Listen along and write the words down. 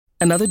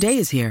Another day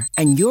is here,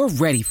 and you're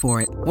ready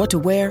for it. What to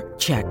wear?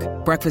 Check.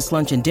 Breakfast,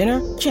 lunch, and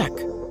dinner? Check.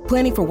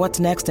 Planning for what's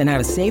next and how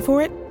to save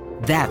for it?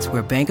 That's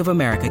where Bank of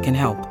America can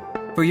help.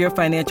 For your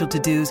financial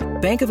to-dos,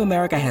 Bank of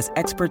America has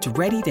experts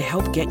ready to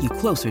help get you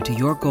closer to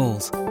your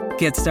goals.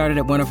 Get started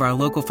at one of our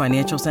local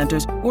financial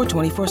centers or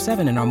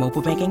 24/7 in our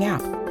mobile banking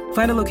app.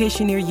 Find a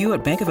location near you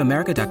at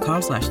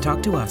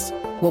bankofamerica.com/talktous.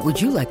 What would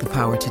you like the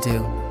power to do?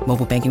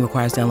 Mobile banking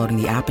requires downloading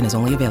the app and is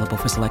only available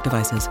for select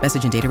devices.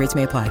 Message and data rates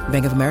may apply.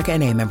 Bank of America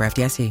N.A., member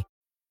FDIC.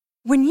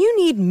 When you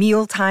need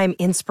mealtime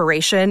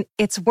inspiration,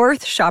 it's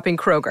worth shopping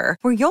Kroger,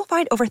 where you'll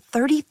find over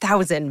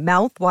 30,000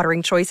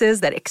 mouth-watering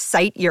choices that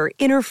excite your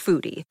inner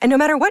foodie. And no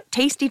matter what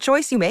tasty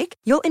choice you make,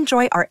 you'll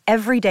enjoy our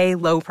everyday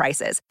low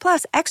prices,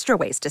 plus extra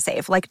ways to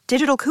save, like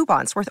digital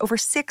coupons worth over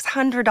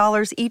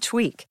 $600 each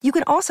week. You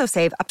can also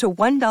save up to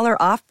 $1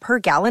 off per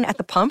gallon at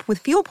the pump with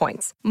fuel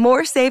points.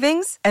 More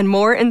savings and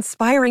more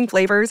inspiring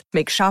flavors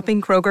make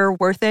shopping Kroger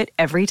worth it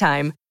every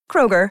time.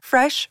 Kroger,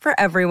 fresh for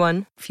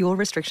everyone. Fuel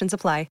restrictions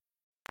apply.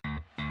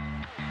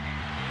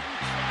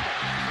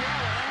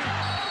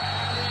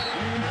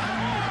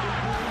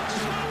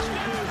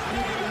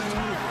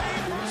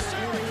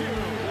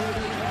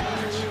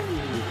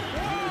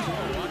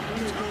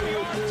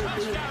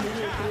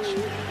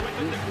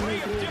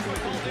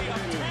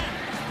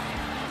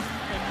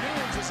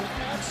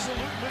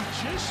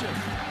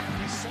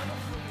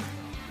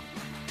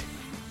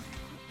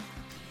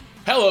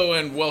 Hello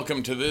and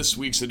welcome to this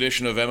week's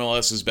edition of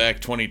MLS is Back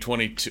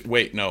 2022.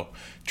 Wait, no.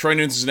 Troy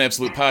Nunes is an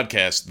Absolute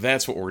podcast.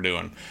 That's what we're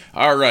doing.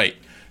 All right.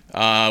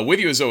 With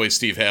you as always,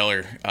 Steve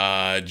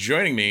Haller.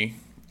 Joining me,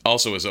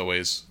 also as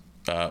always,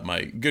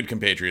 my good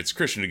compatriots,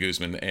 Christian de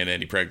Guzman and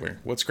Andy Pregler.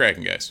 What's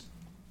cracking, guys?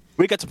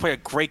 We got to play a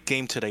great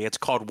game today. It's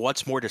called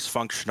What's More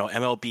Dysfunctional,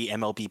 MLB,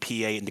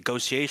 MLBPA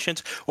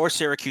negotiations, or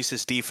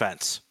Syracuse's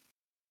defense?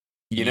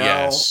 You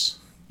know,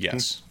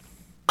 Yes.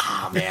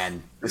 Oh,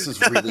 man, this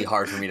is really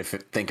hard for me to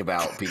think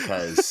about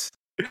because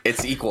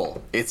it's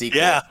equal. It's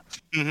equal. Yeah.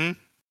 Mm-hmm.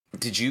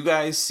 Did you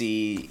guys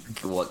see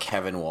what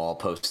Kevin Wall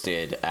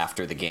posted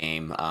after the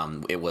game?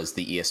 It was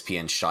the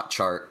ESPN shot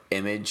chart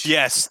image.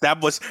 Yes,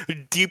 that was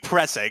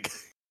depressing.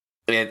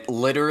 It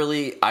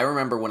literally, I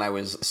remember when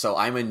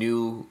I'm a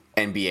new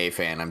NBA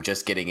fan. I'm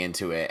just getting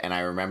into it. And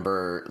I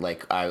remember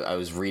I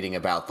was reading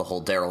about the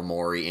whole Daryl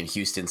Morey in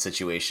Houston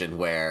situation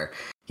where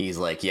he's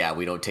like, yeah,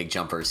 we don't take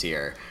jumpers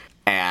here.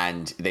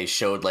 And they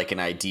showed an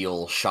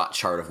ideal shot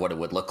chart of what it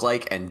would look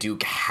like, and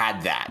Duke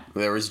had that.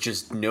 There was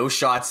just no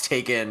shots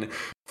taken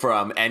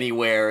from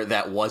anywhere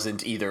that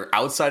wasn't either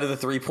outside of the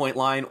three-point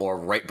line or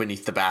right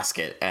beneath the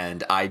basket.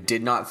 And I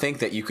did not think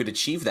that you could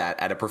achieve that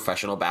at a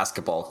professional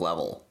basketball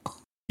level.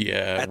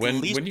 Yeah,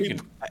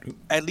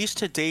 at least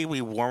today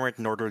we weren't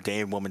Notre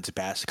Dame women's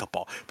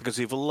basketball, because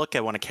if you look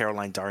at one of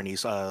Caroline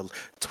Darney's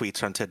tweets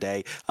from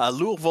today,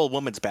 Louisville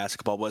women's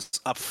basketball was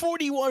up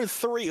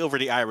 41-3 over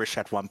the Irish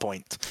at one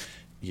point.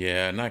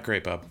 Yeah, not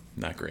great, Bob.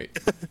 Not great.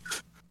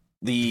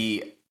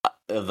 The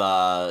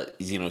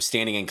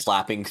standing and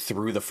clapping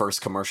through the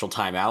first commercial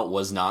timeout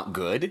was not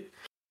good,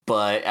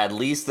 but at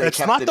least it's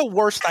not the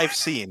worst I've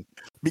seen,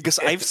 because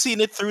I've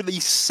seen it through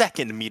the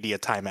second media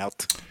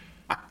timeout.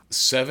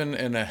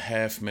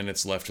 7.5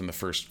 minutes left in the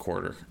first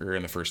quarter, or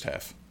in the first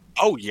half.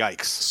 Oh,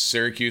 yikes.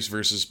 Syracuse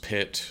versus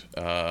Pitt,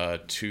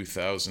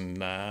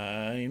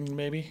 2009,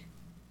 maybe?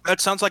 That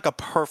sounds like a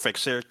perfect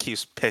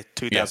Syracuse-Pitt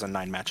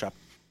 2009 matchup.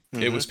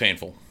 Mm-hmm. It was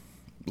painful.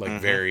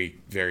 Very,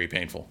 very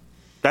painful.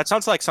 That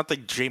sounds like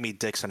something Jamie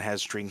Dixon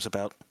has dreams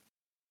about.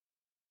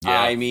 Yeah.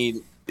 I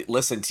mean,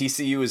 listen,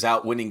 TCU is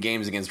out winning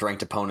games against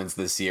ranked opponents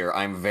this year.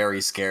 I'm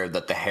very scared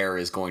that the hair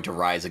is going to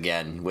rise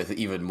again with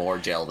even more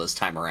gel this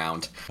time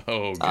around.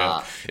 Oh,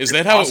 God. Is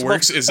that how it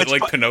works? Is it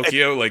like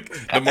Pinocchio?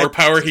 The more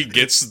power he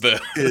gets,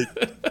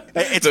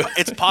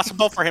 it's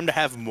possible for him to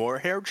have more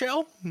hair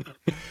gel?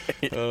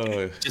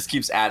 Just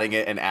keeps adding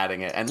it and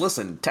adding it. And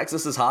listen,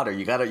 Texas is hotter.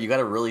 You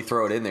gotta really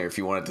throw it in there if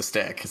you want it to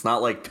stick. It's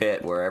not like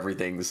Pitt where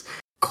everything's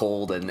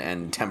cold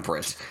and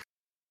temperate.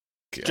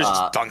 Just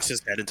dunks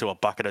his head into a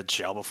bucket of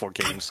gel before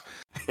games.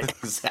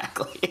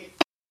 Exactly.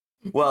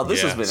 Well,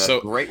 this has been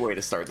a great way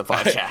to start the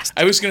podcast.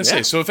 I was going to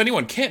say, so if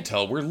anyone can't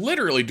tell, we're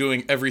literally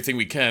doing everything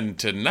we can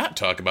to not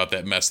talk about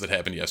that mess that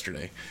happened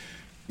yesterday.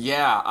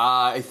 Yeah,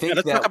 I think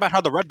let's talk about how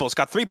the Red Bulls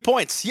got 3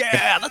 points.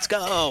 Yeah, let's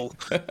go.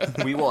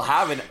 We will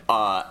have an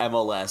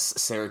MLS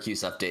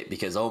Syracuse update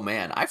because, oh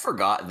man, I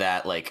forgot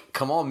that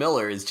Kamal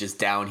Miller is just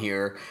down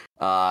here.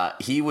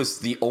 He was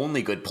the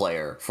only good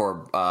player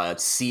for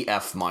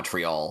CF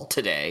Montreal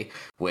today,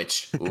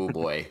 which, oh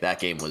boy, that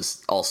game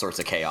was all sorts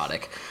of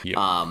chaotic. Yep.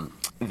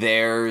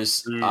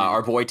 There's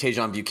our boy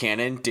Tejan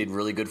Buchanan did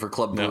really good for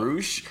Club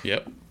Bruges.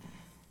 Yep.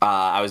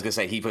 I was gonna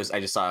say I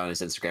just saw it on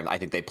his Instagram. I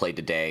think they played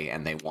today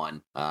and they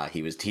won.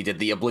 He did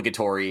the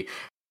obligatory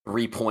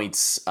 3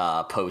 points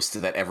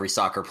post that every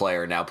soccer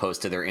player now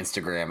posts to their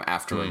Instagram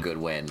after a good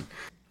win.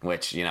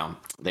 Which,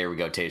 there we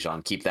go,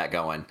 Tejan, keep that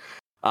going.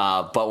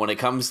 But when it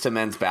comes to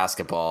men's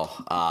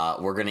basketball,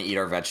 we're gonna eat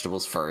our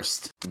vegetables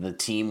first. The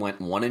team went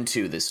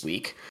 1-2 this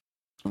week.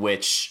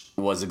 which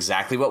was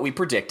exactly what we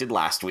predicted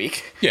last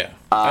week. Yeah,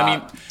 I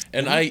mean,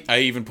 and I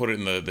even put it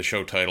in the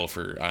show title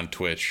on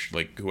Twitch.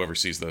 Like whoever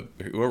listens to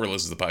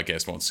the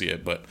podcast won't see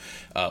it, but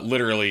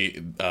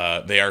literally,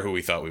 they are who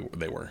we thought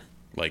they were.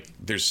 Like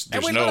there's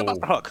no about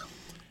the hook.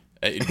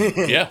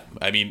 Yeah,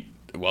 I mean,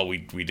 well, we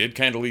did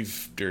kind of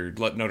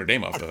let Notre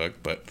Dame off the hook,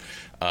 but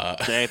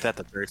Ain't that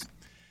the truth?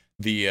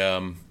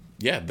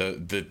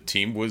 The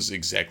team was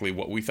exactly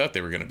what we thought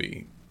they were going to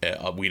be.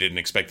 We didn't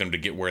expect them to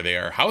get where they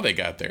are, how they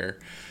got there.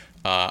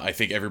 I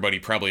think everybody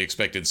probably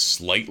expected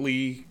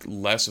slightly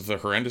less of the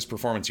horrendous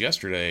performance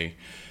yesterday,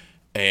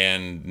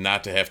 and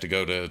not to have to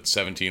go to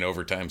 17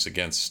 overtimes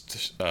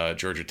against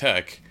Georgia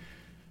Tech.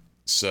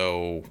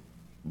 So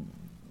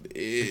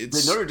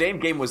the Notre Dame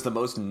game was the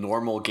most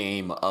normal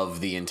game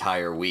of the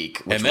entire week,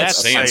 which and that's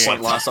saying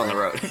point loss on the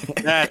road.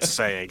 That's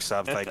saying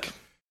something.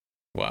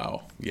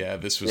 Wow. Yeah,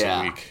 this was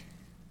a week.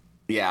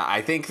 Yeah,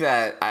 I think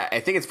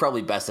it's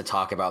probably best to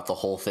talk about the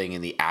whole thing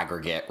in the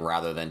aggregate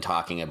rather than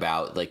talking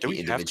about like the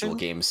individual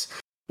games.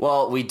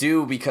 Well, we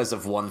do because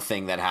of one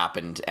thing that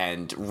happened,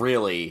 and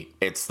really,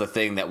 it's the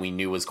thing that we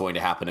knew was going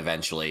to happen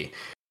eventually.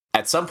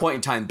 At some point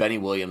in time, Benny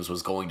Williams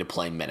was going to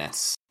play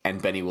minutes,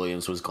 and Benny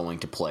Williams was going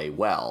to play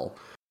well.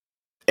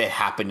 It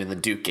happened in the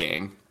Duke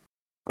game.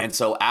 And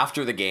so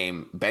after the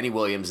game, Benny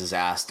Williams is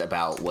asked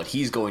about what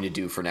he's going to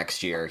do for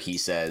next year. He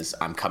says,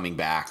 I'm coming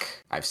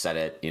back. I've said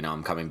it,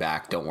 I'm coming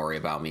back. Don't worry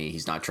about me.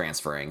 He's not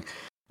transferring.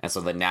 And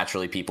so then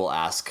naturally people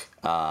ask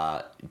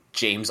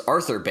James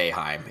Arthur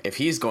Boeheim if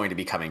he's going to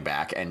be coming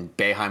back. And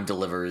Boeheim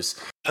delivers...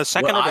 The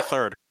second or the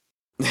third?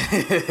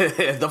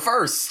 The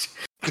first.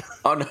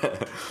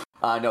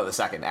 No, the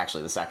second.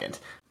 Actually, the second.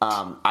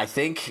 I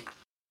think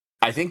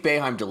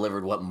Boeheim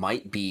delivered what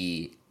might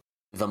be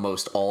the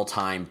most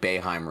all-time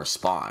Boeheim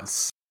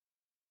response,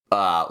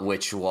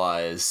 which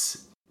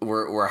was,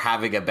 "We're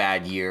having a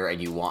bad year,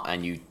 and you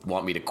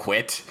want me to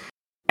quit."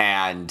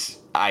 And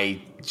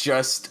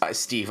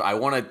Steve, I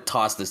want to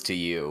toss this to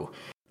you.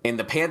 In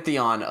the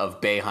pantheon of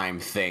Boeheim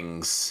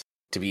things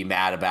to be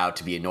mad about,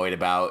 to be annoyed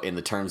about, in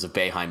the terms of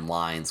Boeheim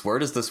lines, where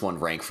does this one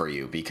rank for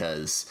you?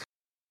 Because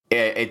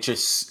it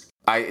just...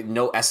 I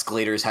know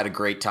Escalators had a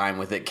great time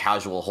with it.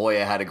 Casual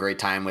Hoya had a great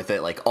time with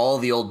it. Like all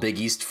the old Big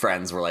East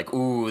friends were like,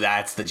 "Ooh,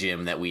 that's the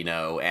gym that we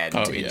know and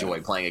enjoy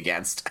playing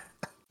against."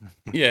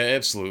 Yeah,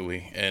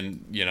 absolutely.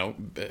 And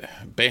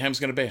Boeheim's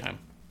gonna Boeheim.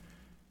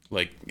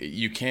 Like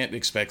you can't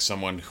expect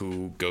someone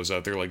who goes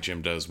out there like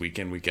Jim does week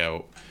in, week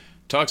out,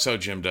 talks how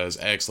Jim does,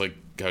 acts like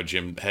how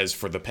Jim has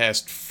for the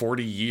past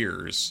 40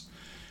 years,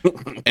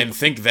 and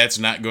think that's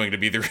not going to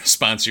be the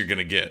response you're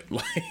gonna get.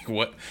 Like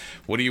what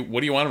do you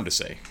want him to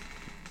say?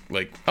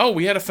 Like, oh,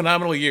 we had a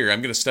phenomenal year,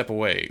 I'm going to step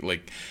away.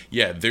 Like,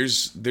 yeah,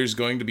 there's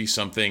going to be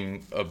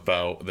something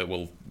about that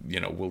we'll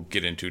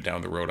get into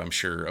down the road, I'm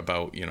sure,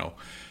 about,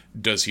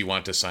 does he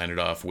want to sign it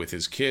off with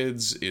his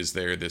kids? Is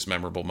there this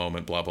memorable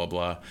moment, blah, blah,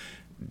 blah.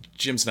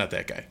 Jim's not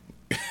that guy.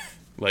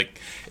 Like,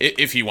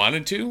 if he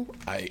wanted to,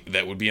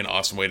 that would be an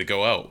awesome way to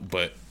go out.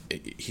 But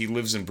he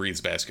lives and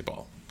breathes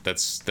basketball.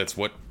 That's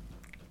what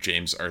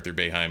James Arthur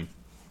Boeheim,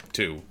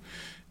 too,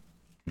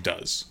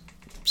 does.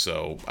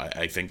 So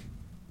I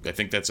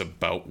think that's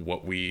about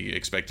what we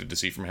expected to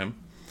see from him.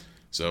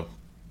 So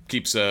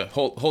keeps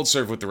hold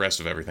serve with the rest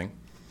of everything.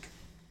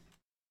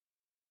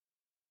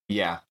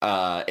 Yeah,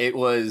 it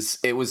was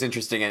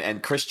interesting.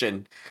 And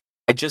Christian,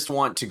 I just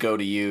want to go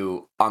to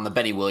you on the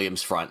Benny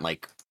Williams front.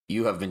 Like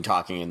you have been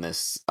talking in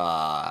this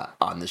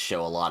on this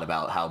show a lot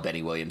about how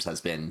Benny Williams has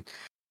been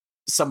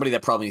somebody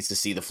that probably needs to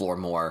see the floor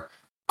more.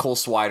 Cole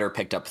Swider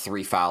picked up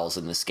 3 fouls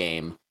in this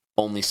game,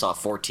 only saw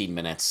 14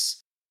 minutes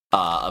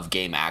of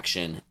game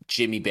action.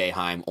 Jimmy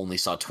Boeheim only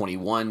saw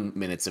 21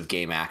 minutes of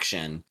game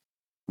action,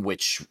 where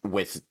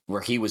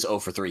he was 0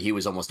 for 3, he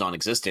was almost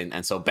non-existent.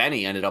 And so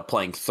Benny ended up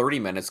playing 30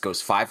 minutes, goes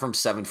 5 from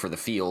 7 for the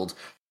field,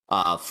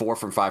 4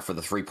 from 5 for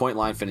the 3-point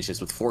line, finishes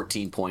with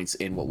 14 points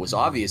in what was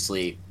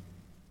obviously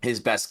his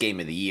best game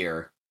of the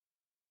year.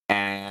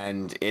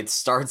 And it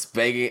starts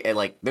begging,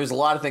 like, there's a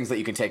lot of things that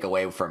you can take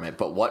away from it,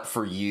 but what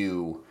for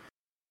you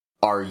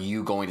are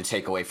you going to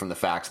take away from the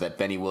fact that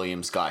Benny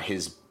Williams got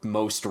his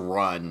most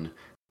run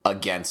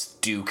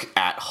against Duke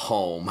at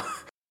home?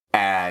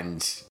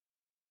 And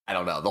I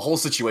don't know, the whole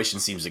situation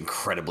seems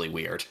incredibly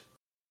weird.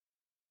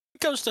 It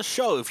goes to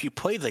show if you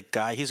play the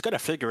guy, he's going to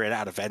figure it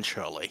out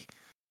eventually.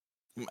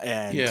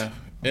 And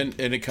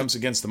it comes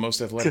against the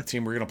most athletic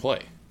team we're going to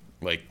play.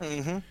 Like,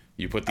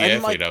 you put the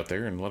athlete out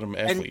there and let him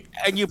athlete.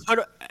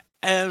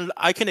 And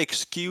I can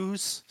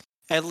excuse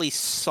at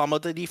least some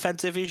of the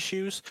defensive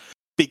issues,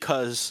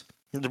 because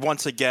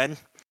once again,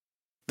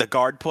 the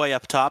guard play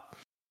up top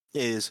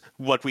is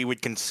what we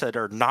would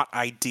consider not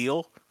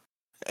ideal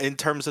in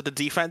terms of the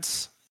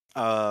defense.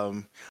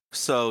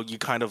 So you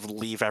kind of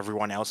leave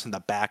everyone else in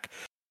the back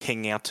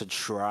hanging out to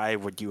dry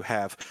when you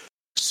have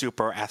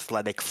super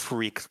athletic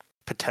freak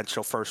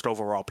potential first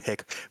overall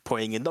pick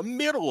playing in the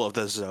middle of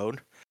the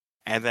zone,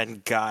 and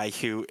then guy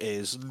who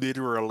is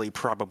literally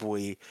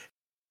probably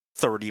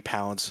 30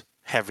 pounds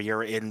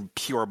heavier in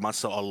pure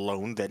muscle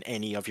alone than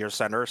any of your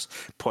centers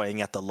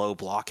playing at the low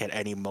block at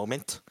any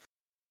moment.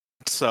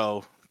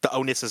 So the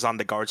onus is on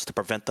the guards to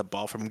prevent the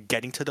ball from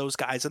getting to those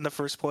guys in the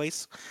first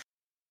place.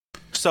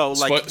 So,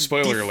 like,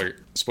 spoiler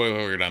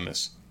alert on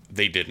this.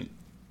 They didn't.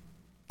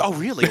 Oh,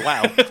 really?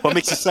 Wow. What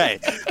makes you say?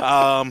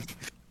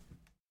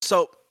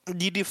 So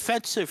the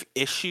defensive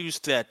issues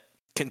that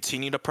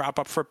continue to prop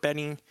up for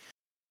Benny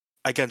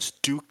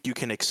against Duke, you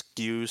can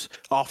excuse.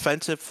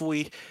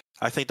 Offensively,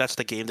 I think that's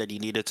the game that he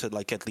needed to,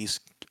 like, at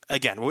least.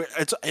 Again,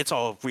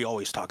 we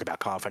always talk about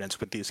confidence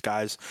with these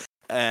guys,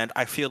 and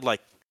I feel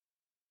like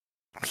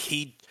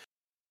he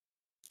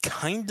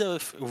kind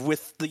of,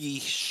 with the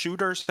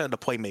shooters and the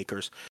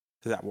playmakers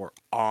that were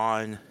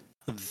on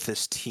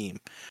this team.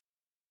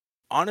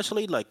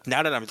 Honestly, like,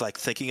 now that I'm, like,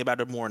 thinking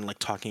about it more and, like,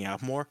 talking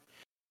out more,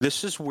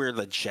 this is where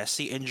the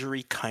Jesse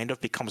injury kind of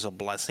becomes a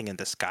blessing in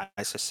disguise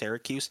to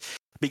Syracuse,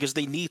 because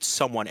they need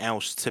someone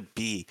else to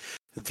be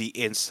the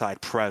inside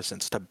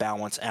presence to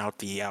balance out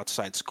the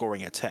outside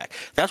scoring attack.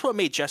 That's what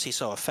made Jesse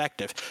so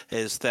effective,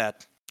 is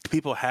that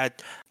people had,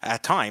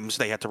 at times,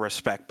 they had to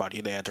respect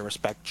Buddy, they had to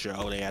respect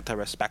Joe, they had to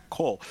respect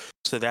Cole.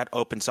 So that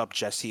opens up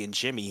Jesse and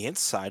Jimmy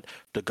inside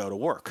to go to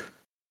work.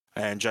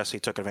 And Jesse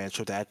took advantage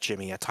of that.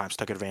 Jimmy at times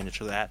took advantage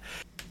of that.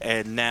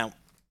 And now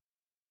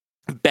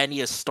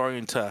Benny is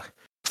starting to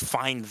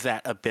find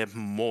that a bit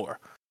more.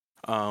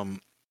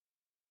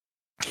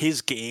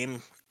 His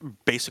game,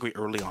 basically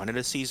early on in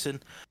the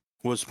season,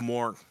 was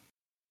more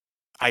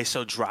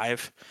ISO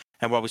drive.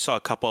 And while we saw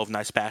a couple of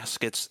nice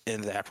baskets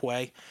in that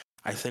way,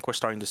 I think we're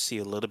starting to see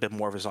a little bit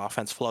more of his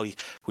offense flow.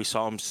 We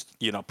saw him,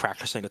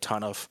 practicing a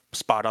ton of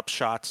spot-up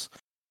shots.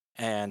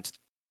 And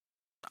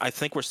I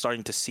think we're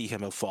starting to see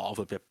him evolve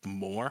a bit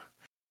more.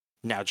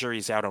 Now,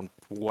 jury's out on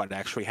what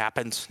actually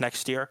happens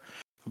next year,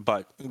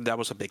 but that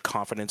was a big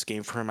confidence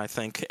game for him, I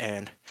think.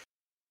 And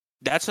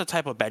that's the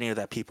type of Benny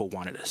that people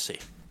wanted to see.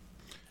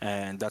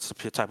 And that's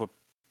the type of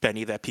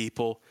Benny that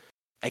people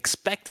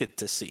expected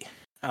to see.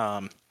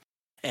 And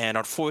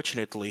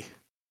unfortunately,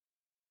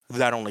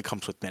 that only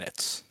comes with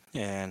minutes.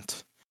 And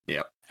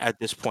at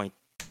this point,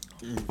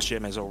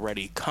 Jim has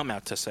already come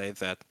out to say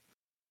that,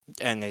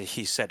 and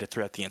he said it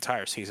throughout the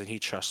entire season, he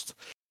trusts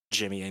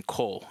Jimmy and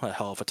Cole a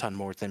hell of a ton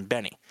more than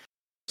Benny.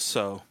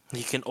 So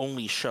he can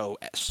only show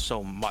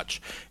so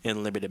much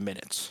in limited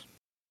minutes.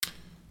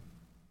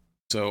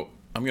 So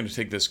I'm going to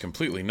take this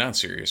completely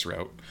non-serious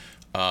route.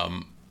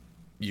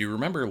 You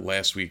remember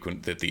last week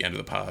at the end of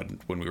the pod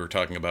when we were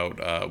talking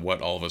about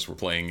what all of us were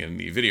playing in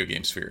the video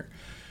game sphere?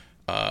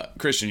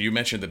 Christian, you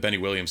mentioned that Benny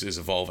Williams is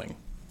evolving.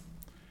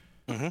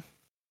 Mm-hmm.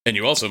 And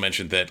you also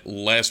mentioned that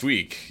last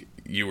week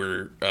you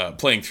were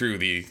playing through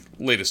the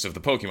latest of the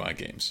Pokemon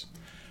games.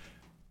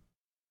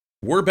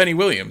 Were Benny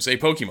Williams a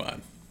Pokemon?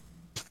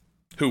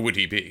 Who would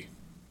he be?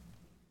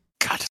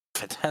 God,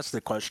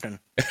 fantastic question.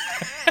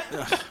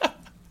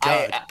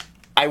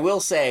 I will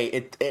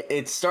say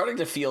it's starting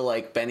to feel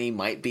like Benny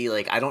might be,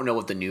 like, I don't know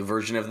what the new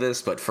version of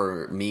this, but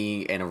for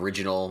me, an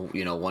original,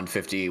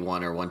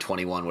 151 or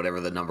 121, whatever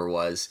the number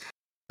was,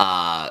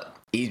 there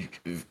we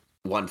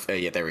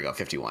go,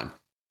 51.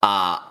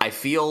 I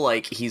feel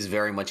like he's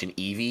very much an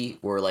Eevee,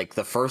 where, like,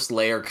 the first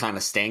layer kind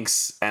of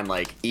stinks, and,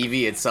 like,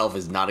 Eevee itself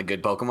is not a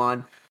good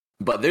Pokemon,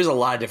 but there's a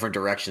lot of different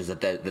directions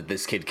that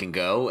this kid can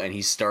go, and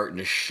he's starting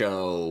to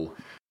show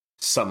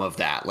some of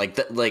that. Like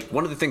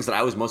one of the things that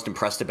I was most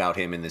impressed about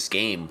him in this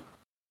game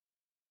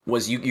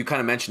was, you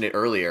kind of mentioned it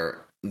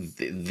earlier,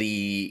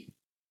 the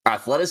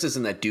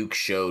athleticism that Duke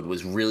showed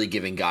was really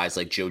giving guys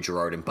like Joe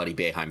Girard and Buddy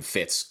Boeheim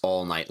fits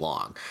all night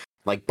long.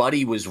 Like,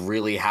 Buddy was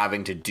really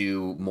having to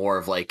do more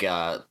of, like,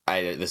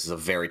 this is a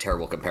very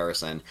terrible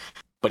comparison,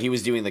 but he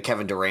was doing the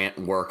Kevin Durant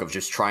work of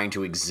just trying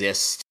to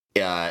exist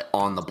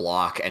on the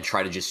block and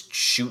try to just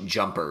shoot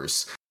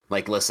jumpers.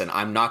 Like, listen,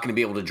 I'm not going to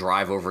be able to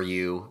drive over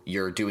you.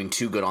 You're doing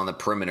too good on the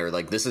perimeter.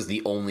 Like, this is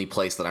the only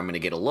place that I'm going to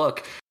get a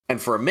look. And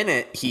for a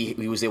minute, he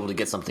was able to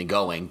get something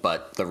going,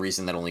 but the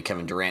reason that only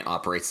Kevin Durant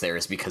operates there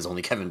is because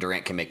only Kevin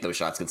Durant can make those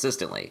shots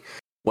consistently.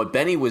 What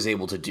Benny was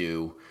able to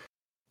do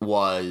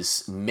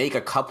was make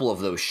a couple of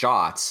those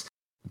shots,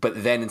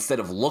 but then instead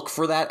of look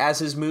for that as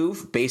his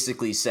move,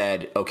 basically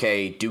said,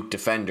 okay, Duke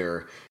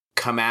defender,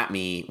 come at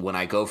me when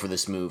I go for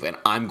this move, and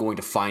I'm going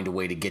to find a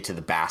way to get to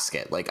the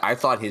basket. Like, I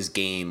thought his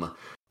game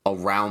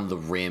around the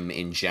rim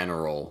in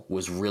general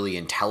was really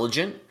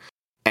intelligent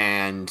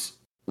and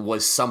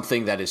was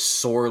something that is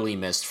sorely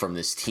missed from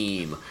this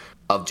team,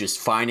 of just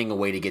finding a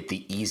way to get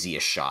the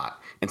easiest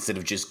shot instead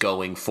of just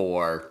going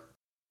for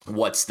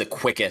what's the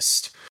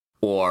quickest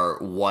or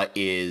what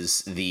is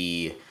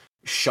the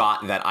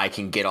shot that I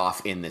can get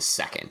off in this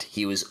second.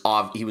 He was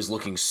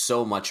looking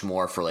so much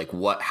more for, like,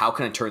 how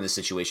can I turn this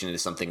situation into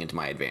something into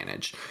my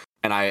advantage?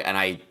 And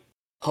I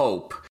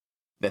hope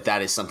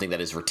that is something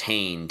that is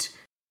retained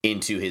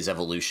into his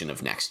evolution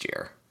of next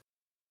year.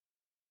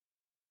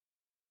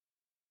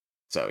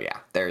 So yeah,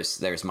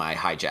 there's my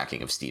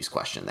hijacking of Steve's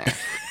question there.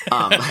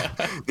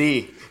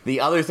 The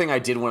other thing I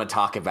did want to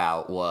talk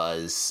about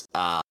was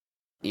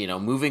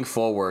moving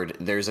forward,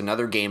 there's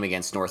another game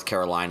against North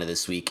Carolina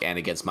this week and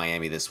against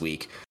Miami this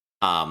week.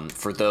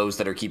 For those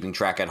that are keeping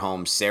track at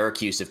home,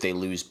 Syracuse, if they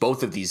lose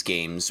both of these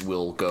games,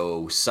 will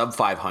go sub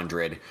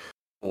 500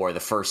 for the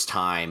first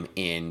time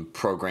in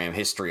program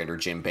history under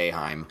Jim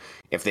Boeheim.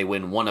 If they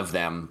win one of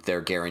them, they're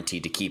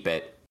guaranteed to keep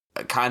it.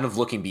 Kind of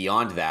looking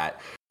beyond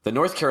that, the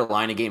North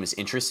Carolina game is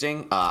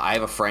interesting. I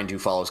have a friend who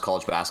follows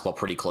college basketball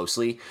pretty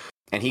closely,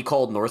 and he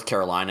called North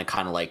Carolina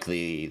kind of like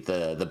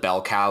the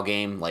bell cow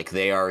game. Like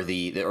they are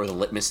the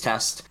litmus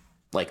test.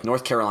 Like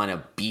North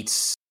Carolina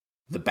beats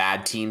the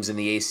bad teams in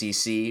the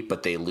ACC,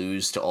 but they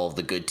lose to all of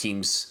the good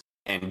teams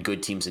and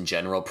good teams in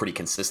general pretty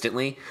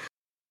consistently.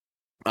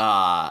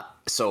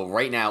 So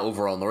right now,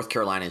 overall, North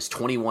Carolina is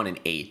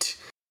 21-8.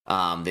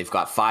 They've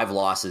got 5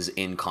 losses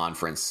in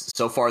conference.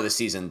 So far this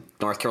season,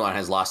 North Carolina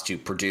has lost to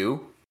Purdue,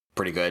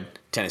 pretty good.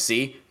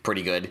 Tennessee,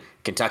 pretty good.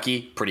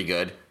 Kentucky, pretty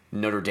good.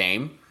 Notre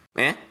Dame,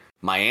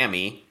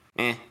 Miami,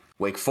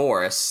 Wake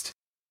Forest,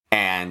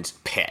 and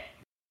Pitt.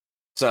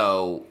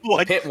 So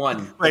What? Pitt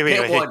won.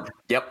 Wait. Won.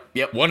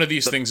 Yep. One of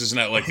these things is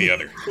not like the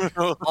other.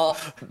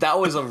 That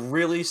was a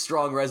really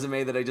strong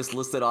resume that I just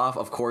listed off.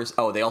 Of course.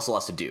 Oh, they also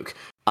lost to Duke.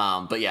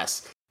 But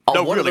yes.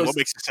 No, really, what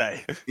makes you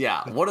say?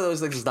 Yeah, one of those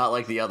things is not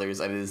like the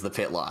others, and it is the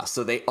Pitt loss.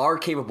 So they are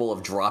capable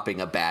of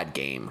dropping a bad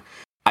game.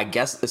 I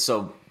guess,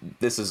 so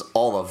this is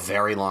all a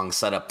very long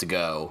setup to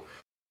go.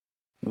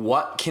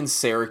 What can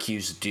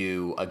Syracuse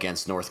do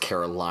against North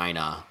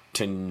Carolina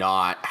to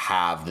not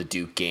have the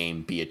Duke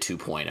game be a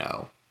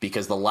 2.0?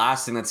 Because the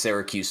last thing that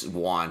Syracuse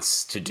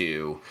wants to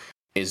do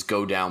is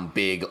go down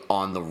big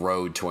on the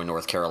road to a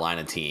North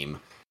Carolina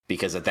team,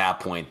 because at that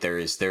point there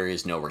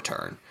is no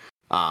return.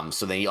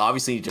 So they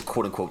obviously need to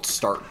quote unquote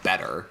start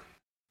better,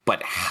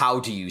 but how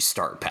do you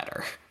start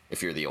better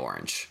if you're the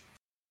Orange?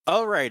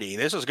 Alrighty,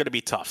 this is going to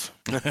be tough.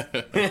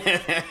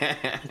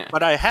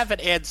 But I have an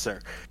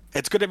answer.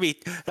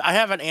 I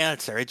have an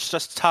answer. It's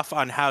just tough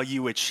on how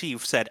you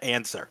achieve said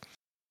answer.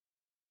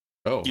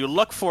 Oh. You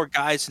look for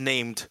guys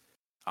named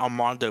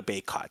Armando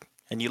Bacot,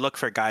 and you look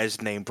for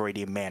guys named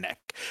Brady Manick,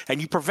 and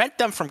you prevent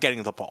them from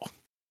getting the ball.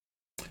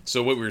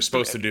 So what we were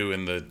supposed to do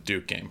in the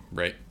Duke game,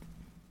 right?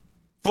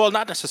 Well,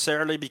 not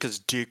necessarily, because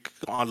Duke,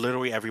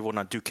 literally everyone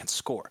on Duke can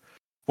score.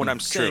 What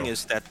I'm saying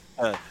is that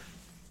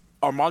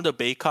Armando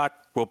Bacot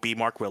will be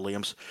Mark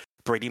Williams.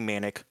 Brady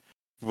Manick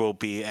will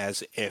be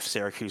as if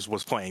Syracuse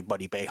was playing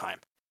Buddy Boeheim,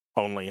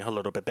 only a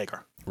little bit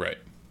bigger. Right.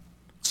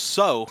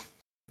 So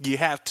you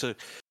have to.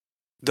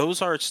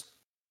 Those are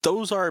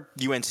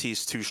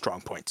UNC's 2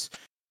 strong points.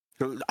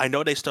 I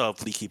know they still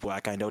have Leaky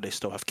Black. I know they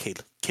still have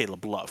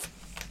Caleb Love.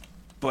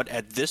 But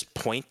at this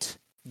point,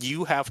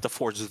 you have to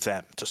force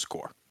them to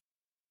score.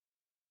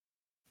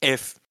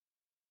 If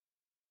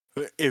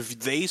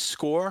they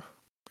score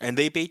and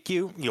they beat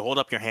you, you hold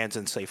up your hands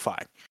and say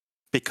fine.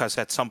 Because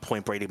at some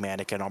point, Brady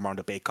Manick and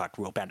Armando Bacot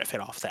will benefit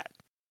off that.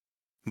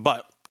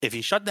 But if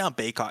you shut down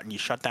Bacot and you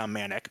shut down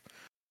Manick,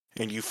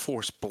 and you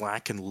force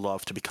Black and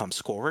Love to become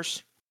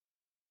scorers,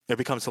 it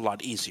becomes a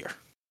lot easier.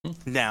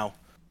 Now,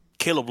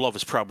 Caleb Love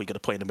is probably going to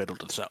play in the middle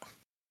of the zone.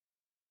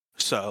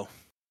 So,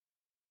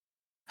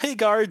 hey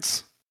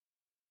guards,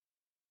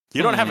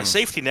 you don't have a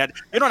safety net.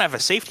 You don't have a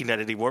safety net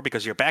anymore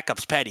because your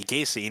backup's Patty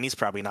Casey, and he's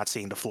probably not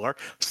seeing the floor.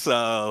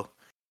 So,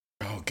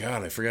 oh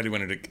god, I forgot he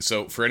wanted to.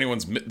 So for anyone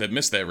that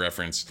missed that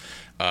reference,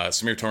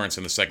 Samir Torrance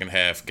in the second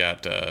half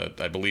got,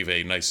 I believe,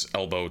 a nice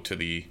elbow to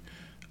the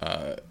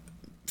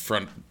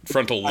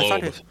frontal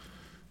lobe.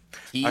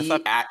 I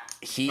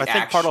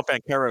think Pardo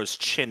Banchero's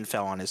chin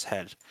fell on his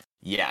head.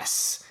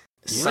 Yes.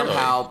 Really?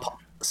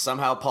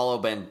 Somehow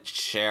Paulo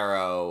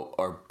Banchero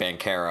or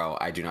Banchero,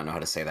 I do not know how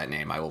to say that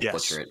name. I will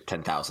butcher it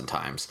 10,000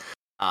 times.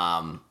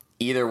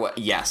 Either way,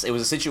 yes, it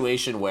was a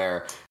situation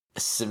where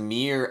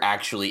Samir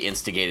actually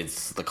instigated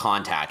the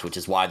contact, which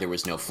is why there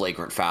was no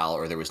flagrant foul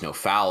or there was no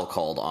foul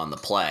called on the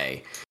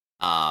play.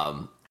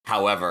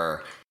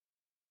 However,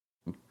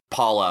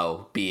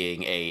 Paulo,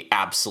 being a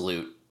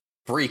absolute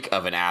freak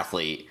of an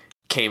athlete,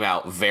 came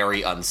out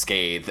very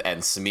unscathed,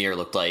 and Samir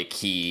looked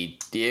like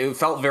it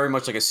felt very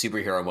much like a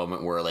superhero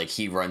moment where like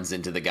he runs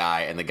into the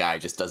guy and the guy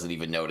just doesn't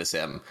even notice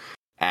him.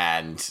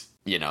 And,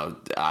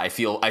 I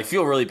feel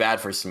really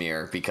bad for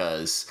Samir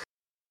because,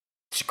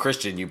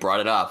 Christian, you brought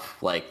it up.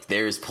 Like,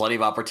 there's plenty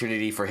of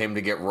opportunity for him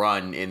to get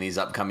run in these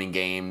upcoming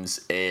games.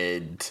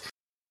 It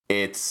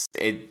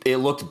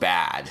looked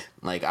bad.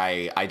 Like,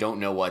 I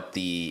don't know what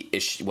the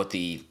issue, what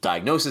the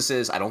diagnosis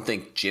is. I don't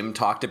think Jim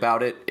talked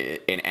about it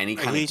in any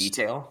kind of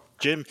detail.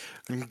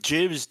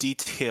 Jim's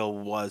detail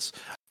was,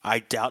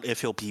 I doubt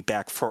if he'll be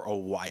back for a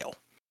while.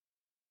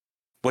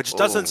 Which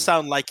doesn't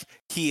sound like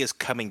he is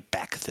coming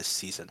back this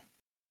season.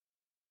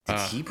 Did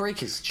he break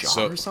his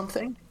jaw or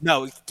something?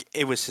 No,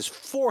 it was his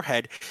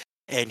forehead,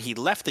 and he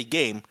left the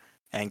game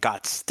and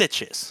got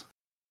stitches.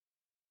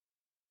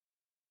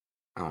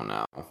 Oh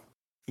no.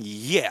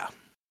 Yeah.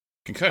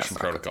 Concussion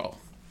protocol.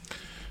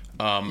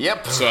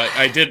 Yep. So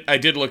I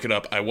did look it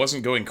up. I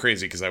wasn't going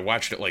crazy because I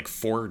watched it like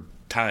 4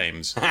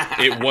 times.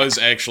 It was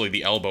actually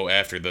the elbow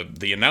after.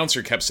 The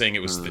announcer kept saying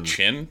it was the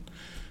chin.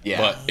 Yeah.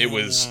 But it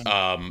was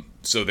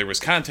so there was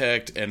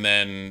contact, and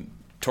then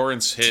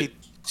Torrance hit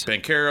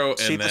Banchero,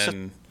 and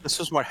then this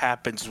is what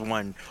happens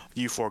when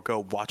you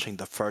forego watching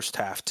the first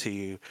half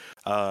to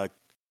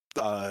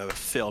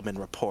film and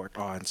report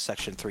on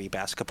Section 3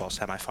 basketball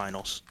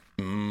semifinals.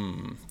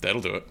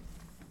 That'll do it.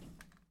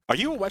 Are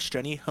you a West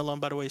Jenny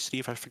alum, by the way,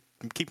 Steve? I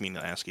keep meaning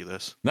to ask you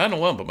this. Not an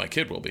alum, but my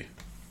kid will be.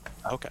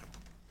 Okay.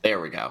 There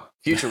we go.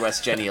 Future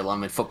West Jenny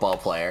alum and football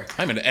player.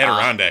 I'm an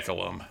Adirondack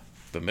alum,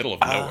 the middle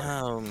of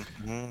nowhere.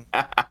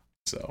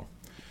 So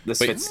this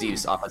fits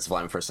Steve's offensive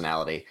line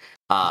personality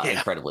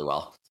incredibly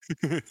well.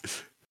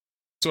 That's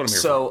what I'm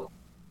here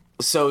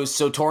for.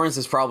 So Torrance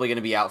is probably going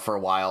to be out for a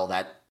while.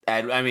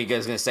 I was going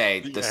to say,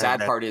 the sad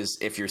part is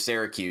if you're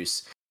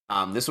Syracuse,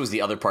 this was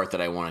the other part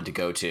that I wanted to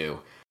go to.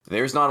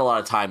 Therero's not a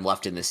lot of time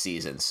left in this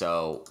season,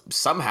 so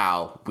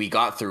somehow we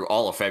got through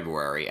all of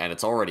February, and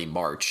it's already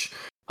March.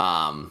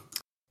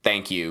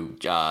 Thank you,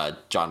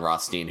 John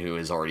Rothstein, who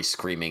is already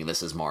screaming,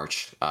 "This is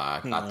March."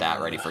 Got that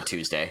ready for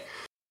Tuesday.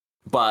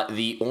 But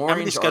the Orange... How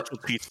many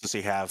scheduled beats does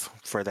he have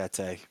for that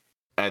day?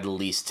 At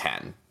least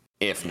 10,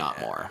 if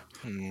not more.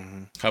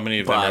 Mm-hmm. How many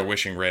of them are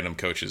wishing random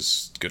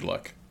coaches good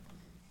luck?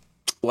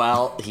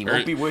 Well, he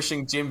won't be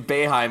wishing Jim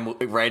Boeheim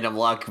random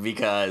luck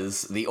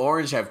because the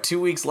Orange have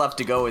 2 weeks left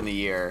to go in the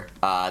year.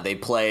 They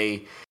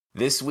play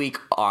this week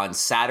on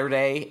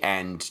Saturday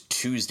and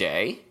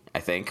Tuesday, I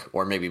think,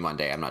 or maybe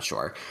Monday, I'm not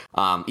sure.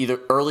 Either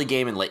early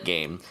game and late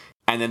game.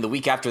 And then the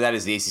week after that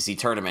is the ACC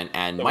tournament,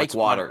 and Mike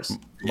Waters.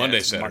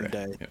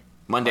 Saturday.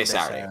 Monday,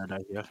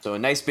 Saturday. Yeah. So a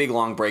nice big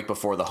long break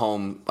before the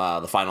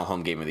final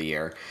home game of the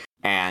year.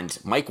 And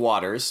Mike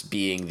Waters,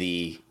 being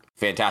the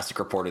fantastic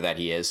reporter that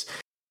he is,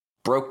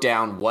 broke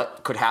down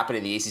what could happen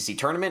in the ACC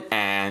tournament,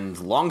 and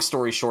long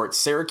story short,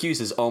 Syracuse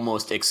is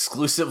almost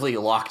exclusively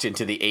locked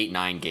into the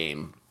 8-9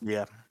 game.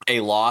 Yeah. A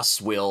loss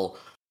will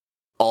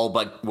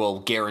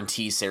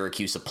guarantee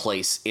Syracuse a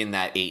place in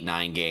that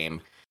 8-9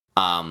 game.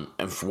 And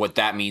what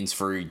that means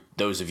for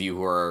those of you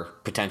who are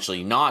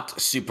potentially not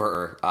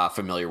super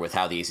familiar with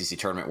how the ACC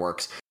tournament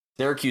works,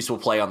 Syracuse will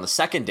play on the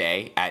second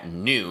day at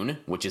noon,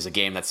 which is a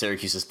game that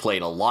Syracuse has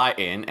played a lot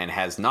in and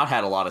has not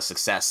had a lot of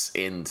success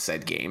in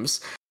said games.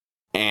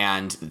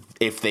 And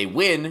if they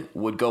win,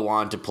 would go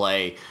on to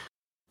play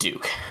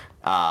Duke.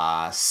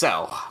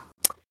 So,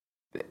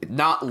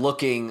 not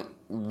looking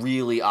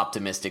really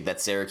optimistic that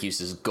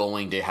Syracuse is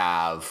going to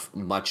have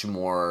much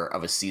more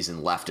of a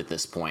season left at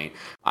this point.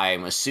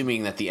 I'm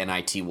assuming that the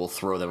NIT will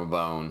throw them a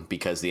bone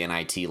because the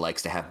NIT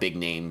likes to have big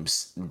name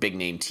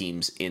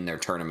teams in their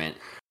tournament,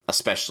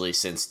 especially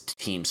since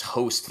teams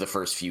host the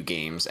first few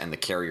games, and the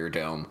Carrier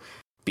Dome,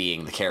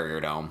 being the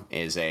Carrier Dome,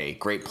 is a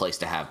great place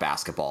to have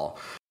basketball.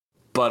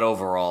 But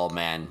overall,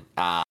 man,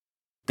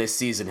 this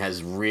season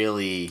has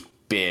really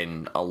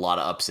been a lot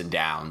of ups and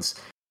downs.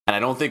 And I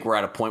don't think we're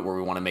at a point where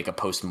we want to make a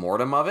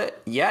post-mortem of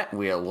it yet.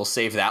 We'll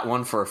save that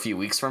one for a few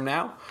weeks from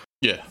now.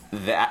 Yeah.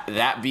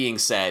 That being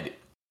said,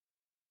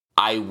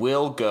 I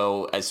will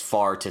go as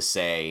far to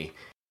say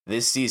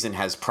this season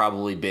has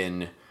probably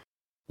been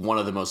one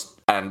of the most,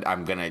 and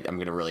I'm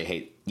gonna really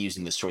hate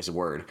using this choice of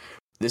word.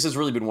 This has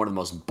really been one of the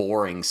most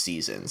boring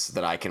seasons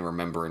that I can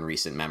remember in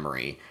recent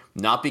memory.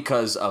 Not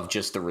because of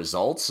just the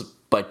results,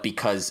 but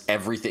because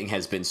everything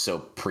has been so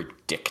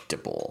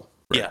predictable.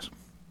 Right?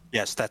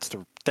 Yes, that's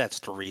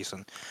the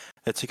reason.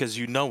 It's because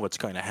you know what's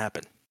going to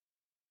happen.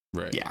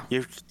 Right. Yeah.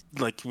 You're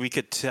like, we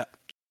could tell.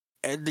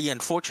 And the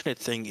unfortunate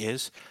thing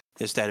is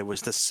that it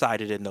was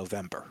decided in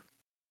November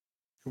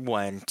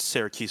when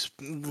Syracuse,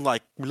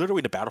 like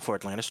literally the Battle for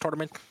Atlantis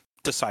tournament,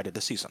 decided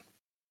the season.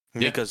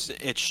 Yeah. Because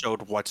it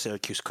showed what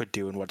Syracuse could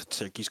do and what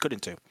Syracuse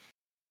couldn't do.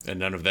 And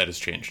none of that has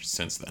changed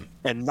since then.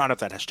 And none of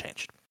that has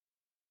changed.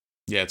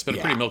 Yeah, it's been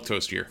a pretty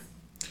milquetoast year.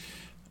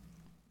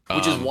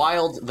 Which is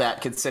wild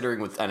that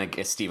considering and I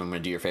guess, Steve, I'm going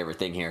to do your favorite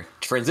thing here.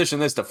 Transition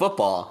this to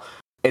football.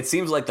 It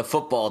seems like the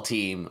football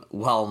team,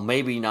 while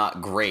maybe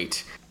not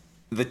great,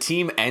 the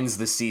team ends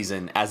the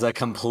season as a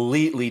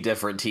completely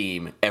different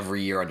team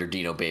every year under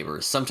Dino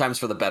Babers. Sometimes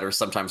for the better,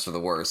 sometimes for the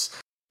worse.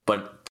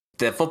 But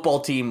the football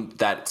team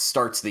that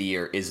starts the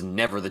year is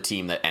never the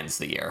team that ends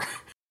the year.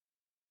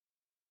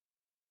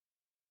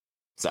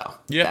 So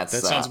yeah, that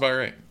sounds about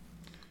right.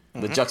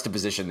 The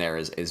juxtaposition there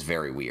is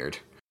very weird.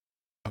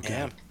 Okay.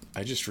 Yeah.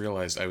 I just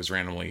realized I was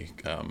randomly,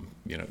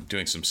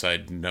 doing some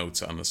side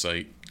notes on the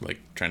site, like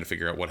trying to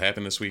figure out what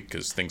happened this week,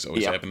 because things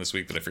always happen this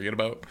week that I forget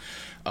about.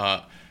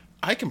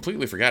 I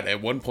completely forgot.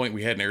 At one point,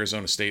 we had an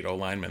Arizona State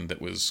O-lineman that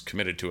was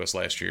committed to us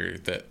last year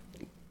that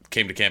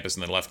came to campus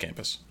and then left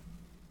campus.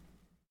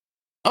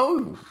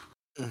 Oh,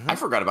 I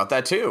forgot about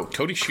that too.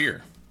 Cody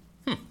Shear.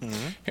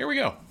 Here we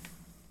go.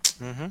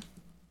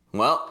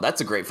 Well,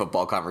 that's a great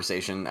football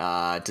conversation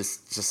to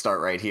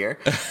start right here.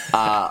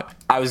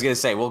 I was going to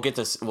say, we'll get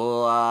this.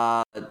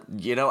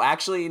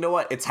 Actually, you know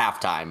what? It's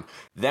halftime.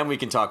 Then we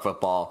can talk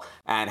football.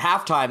 And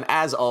halftime,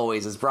 as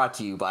always, is brought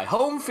to you by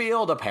Home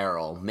Field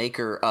Apparel,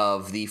 maker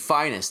of the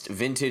finest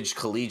vintage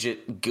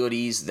collegiate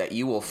goodies that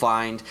you will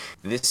find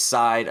this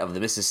side of the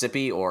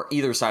Mississippi or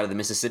either side of the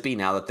Mississippi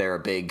now that they're a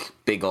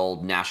big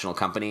old national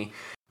company.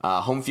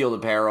 Home Field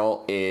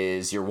Apparel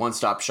is your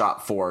one-stop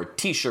shop for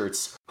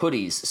t-shirts,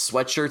 hoodies,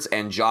 sweatshirts,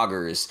 and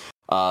joggers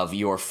of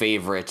your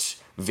favorite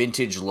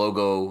vintage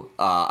logo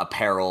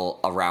apparel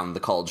around the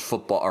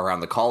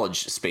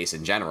college space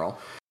in general.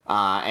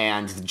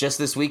 And just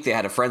this week, they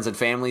had a Friends and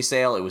Family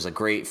sale. It was a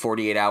great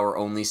 48-hour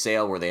only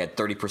sale where they had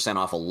 30%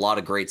 off a lot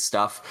of great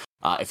stuff.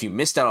 If you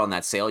missed out on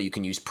that sale, you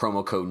can use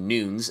promo code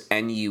NUNES,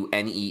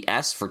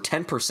 NUNES, for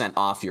 10%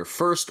 off your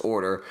first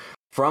order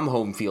from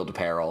Home Field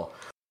Apparel.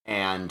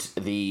 And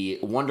the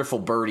wonderful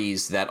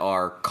birdies that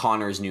are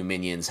Connor's new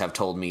minions have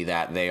told me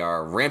that they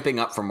are ramping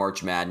up for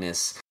March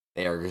Madness.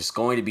 There's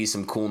going to be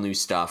some cool new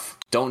stuff.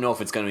 Don't know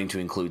if it's going to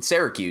include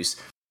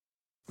Syracuse,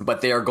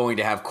 but they are going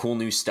to have cool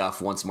new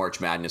stuff once March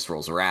Madness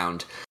rolls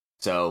around.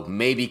 So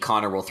maybe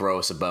Connor will throw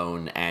us a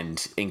bone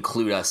and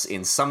include us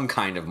in some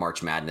kind of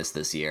March Madness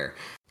this year,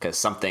 because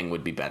something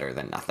would be better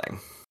than nothing.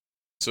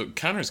 So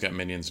Connor's got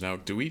minions now.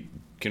 Can we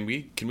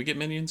get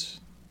minions?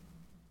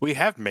 We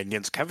have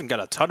minions. Kevin got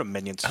a ton of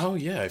minions. Oh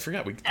yeah, I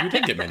forgot. We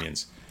did get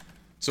minions.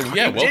 So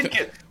yeah, welcome.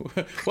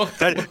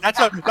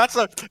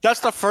 That's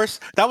the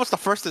first. That was the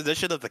first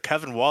edition of the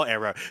Kevin Wall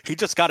era. He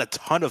just got a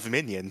ton of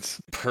minions.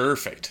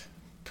 Perfect.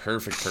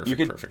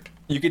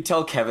 You could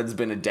tell Kevin's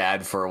been a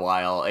dad for a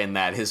while, in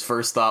that his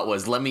first thought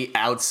was, let me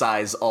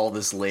outsize all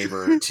this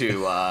labor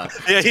to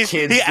kids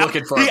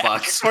looking for a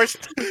buck.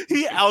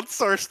 He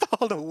outsourced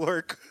all the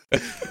work.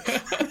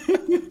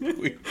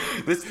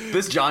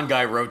 This John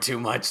guy wrote too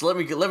much. Let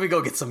me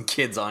go get some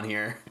kids on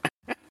here.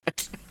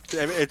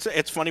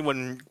 It's funny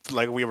when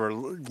we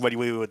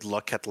would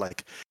look at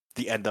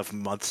the end of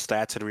month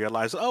stats and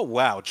realize, oh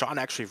wow, John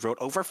actually wrote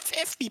over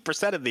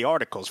 50% of the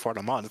articles for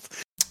the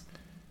month.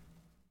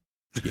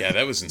 Yeah,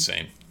 that was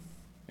insane.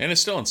 And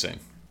it's still insane.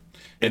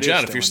 And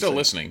John, if you're still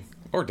listening,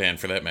 or Dan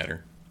for that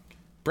matter,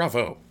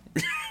 bravo.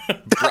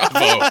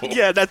 Bravo.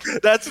 Yeah,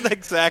 that's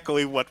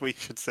exactly what we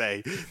should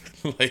say.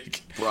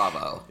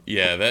 Bravo.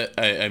 Yeah,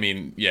 I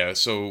mean,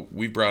 so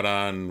we brought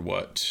on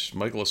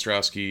Michael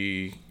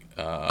Ostrowski,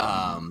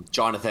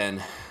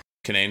 Jonathan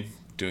Kinane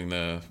doing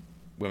the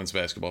women's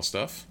basketball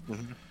stuff.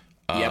 Mm-hmm.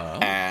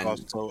 Yep. And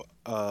also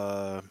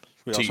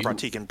we also brought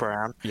Tegan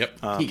Brown. Yep.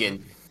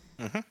 Tegan.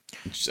 I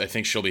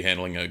think she'll be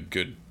handling a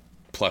good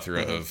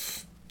plethora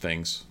of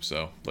things.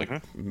 So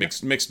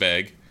mixed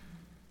bag.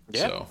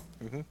 Yeah. So.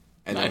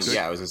 And nice.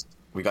 Then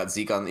we got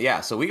Zeke on.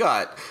 Yeah, so we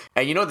got,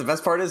 and you know what the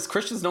best part is?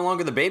 Christian's no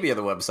longer the baby of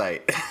the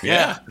website.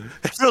 Yeah.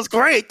 It feels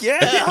great.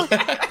 Yeah.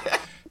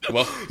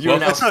 Well, you're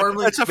now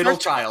firmly middle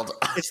child.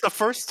 It's the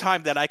first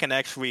time that I can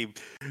actually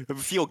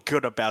feel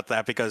good about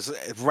that, because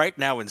right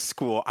now in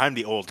school, I'm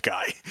the old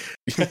guy.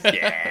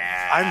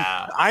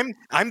 Yeah.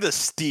 I'm the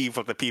Steve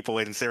of the people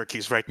in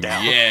Syracuse right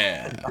now.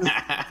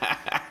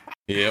 Yeah.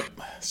 Yep.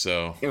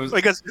 So it was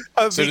because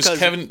does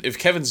Kevin? If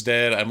Kevin's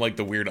dead, I'm like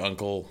the weird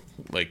uncle.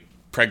 Like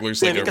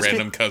Pregler's like a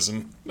random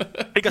cousin.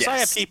 Because yes. I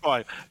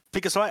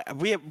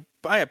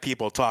have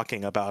people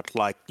talking about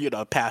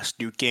past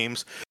Duke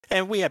games,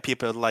 and we have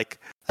people I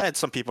had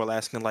some people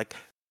asking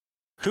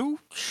who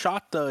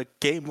shot the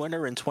game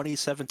winner in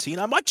 2017?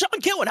 I'm like, John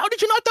Gillen. How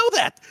did you not know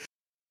that?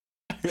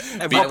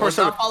 And one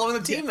person not following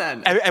the team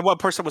then. And one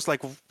person was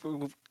like,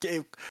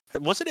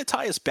 wasn't it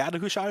Tyus Banner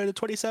who shot it in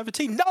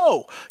 2017?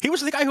 No, he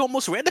was the guy who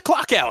almost ran the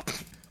clock out.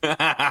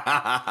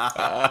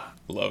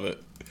 Love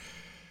it.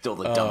 Still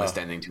the dumbest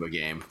ending to a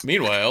game.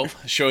 Meanwhile,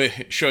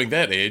 showing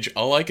that age,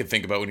 all I could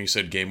think about when you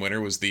said game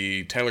winner was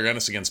the Tyler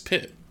Ennis against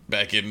Pitt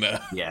back in.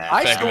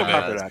 I still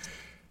remember that.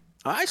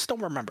 I still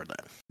remember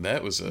that.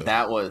 That was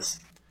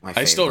my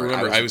favorite. I still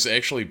remember. I was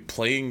actually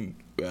playing.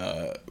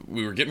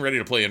 We were getting ready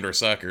to play indoor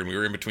soccer, and we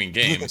were in between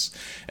games,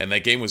 and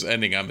that game was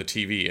ending on the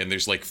TV. And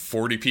there's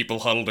 40 people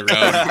huddled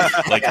around.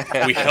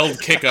 We held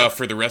kickoff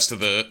for the rest of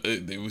the.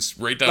 It was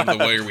right down to the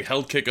wire. We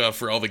held kickoff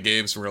for all the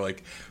games, and we're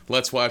like,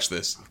 "Let's watch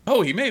this."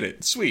 Oh, he made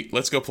it! Sweet,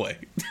 let's go play.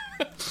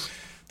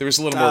 There was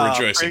a little more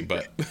rejoicing,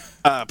 but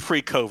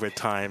pre-COVID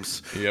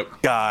times.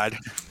 Yep. God,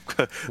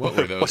 what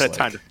were those? What a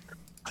time!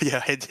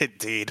 Yeah,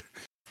 indeed.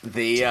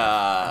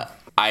 It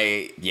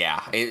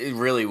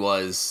really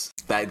was.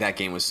 That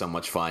game was so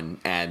much fun,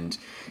 and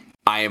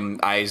I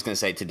was gonna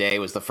say today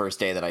was the first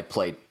day that I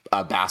played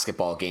a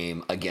basketball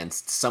game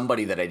against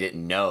somebody that I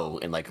didn't know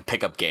in a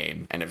pickup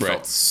game, and it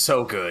felt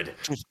so good.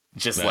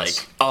 Just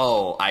nice.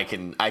 I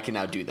can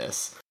now do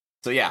this.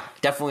 So yeah,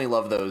 definitely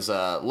love those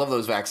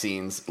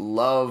vaccines.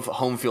 Love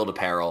Home Field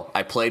apparel.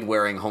 I played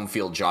wearing Home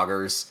Field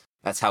joggers.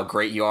 That's how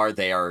great you are.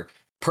 They are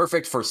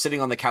perfect for sitting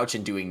on the couch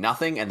and doing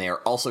nothing, and they are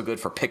also good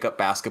for pickup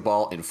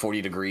basketball in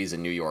 40 degrees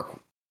in New York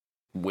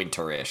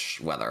winterish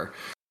weather.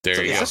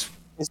 There you go.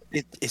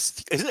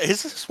 Is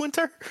this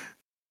winter?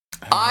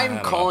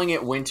 I'm calling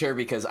it winter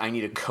because I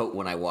need a coat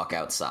when I walk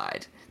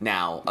outside.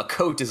 Now, a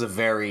coat is a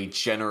very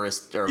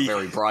generous or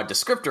very broad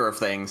descriptor of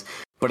things,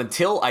 but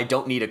until I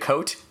don't need a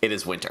coat, it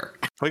is winter.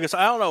 Because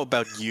I don't know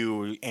about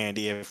you,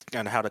 Andy,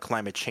 and how the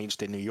climate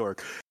changed in New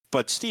York,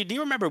 but Steve, do you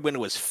remember when it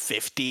was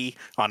 50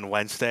 on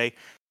Wednesday,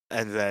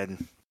 and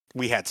then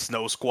we had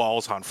snow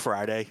squalls on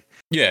Friday.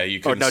 Yeah, you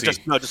couldn't see.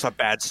 Just a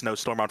bad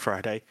snowstorm on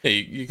Friday. Yeah,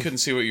 you couldn't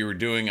see what you were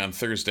doing on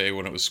Thursday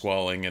when it was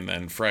squalling, and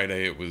then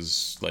Friday it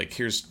was like,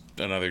 here's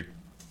another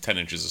 10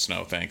 inches of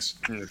snow, thanks.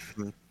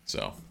 Mm-hmm.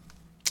 So,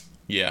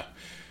 yeah.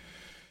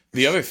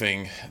 The other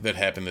thing that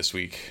happened this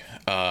week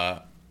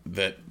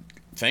that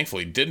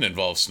thankfully didn't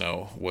involve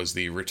snow was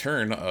the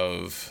return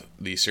of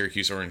the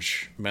Syracuse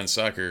Orange men's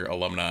soccer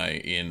alumni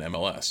in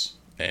MLS.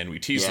 And we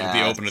teased it at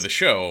the open of the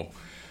show,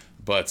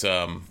 but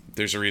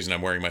there's a reason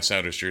I'm wearing my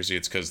Sounders jersey.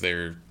 It's because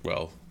they're,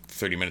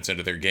 30 minutes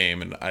into their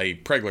game. And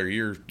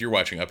Pregler, you're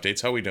watching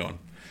updates. How are we doing?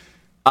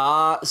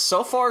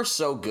 So far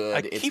so good.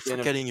 I keep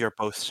forgetting you're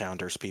both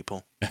Sounders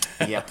people.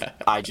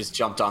 Yep, I just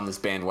jumped on this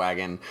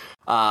bandwagon.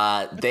 You're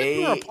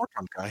a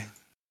Portland guy.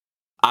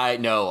 I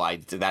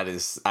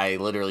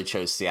literally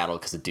chose Seattle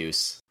because of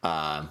Deuce.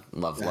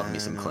 Love me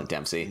some Clint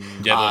Dempsey.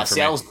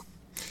 Seattle's.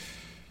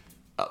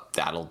 Oh,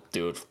 that'll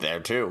do it there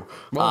too.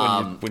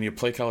 Well, when you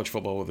play college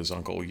football with his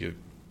uncle, you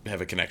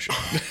have a connection.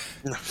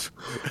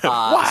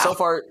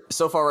 Wow.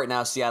 So far right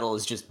now, Seattle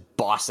is just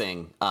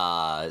bossing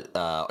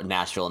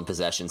Nashville in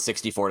possession,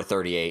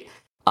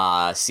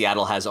 64-38.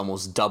 Seattle has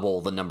almost double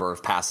the number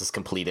of passes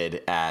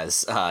completed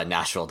as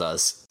Nashville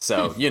does.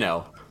 So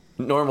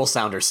normal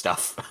Sounder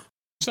stuff.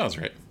 Sounds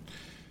right.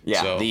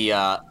 Yeah. So,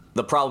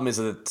 the problem is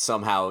that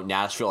somehow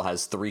Nashville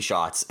has 3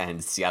 shots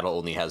and Seattle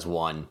only has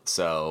 1.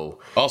 So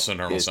also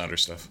normal Sounder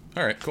stuff.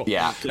 All right, cool.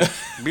 Yeah.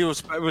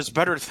 It was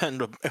better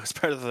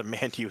than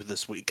Man U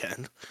this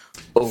weekend.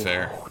 Oh,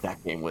 fair.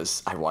 That game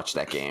was. I watched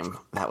that game.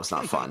 That was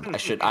not fun.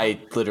 I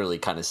literally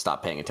kind of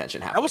stopped paying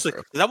attention halfway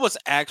through. That was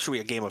actually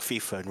a game of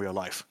FIFA in real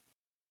life.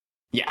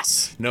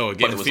 Yes. No, a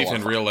game of FIFA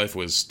in real life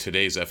was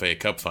today's FA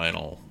Cup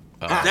final.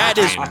 That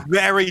is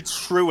very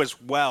true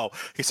as well.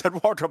 He said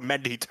Eduardo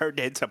Mendy turned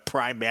into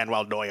prime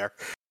Manuel Neuer.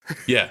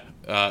 Yeah,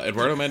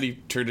 Eduardo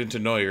Mendy turned into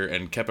Neuer,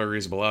 and Kepa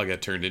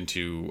Arrizabalaga turned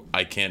into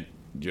I can't,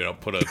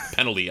 put a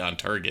penalty on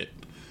target.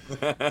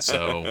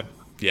 So,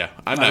 yeah,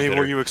 I'm not bitter.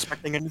 Were you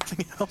expecting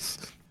anything else?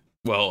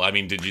 Well,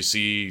 did you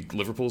see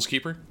Liverpool's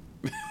keeper?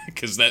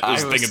 Because that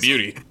was a thing of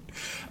beauty.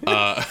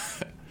 But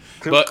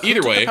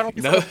either way,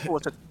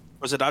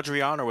 was it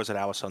Adrian or was it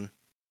Alisson?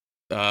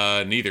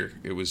 Neither.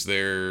 It was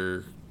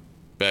their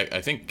back.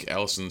 I think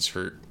Alisson's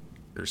hurt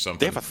or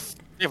something.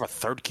 They have a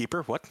third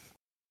keeper. What?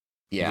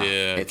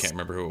 Yeah, I can't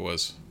remember who it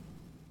was.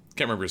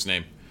 Can't remember his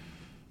name.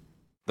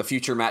 The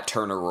future Matt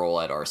Turner role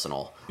at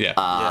Arsenal.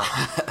 Yeah.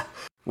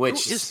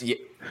 Which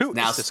who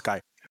is this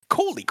guy?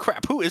 Holy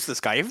crap! Who is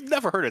this guy? I've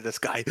never heard of this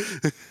guy.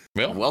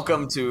 Well,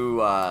 welcome to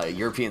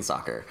European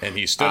soccer. And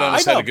he stood on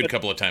his head a good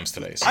couple of times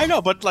today. So. I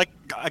know, but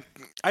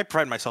I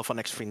pride myself on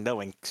actually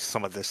knowing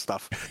some of this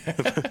stuff.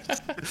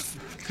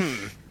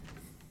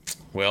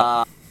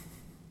 Well,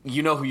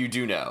 you know who you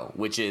do know,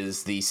 which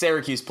is the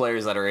Syracuse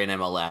players that are in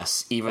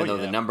MLS, even though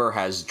the number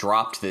has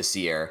dropped this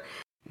year,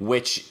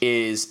 which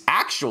is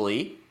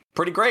actually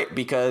pretty great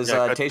because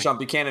Tajon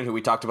Buchanan, who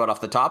we talked about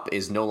off the top,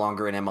 is no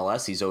longer in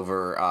MLS. He's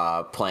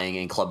over playing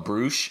in Club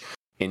Brugge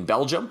in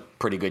Belgium.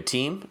 Pretty good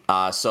team.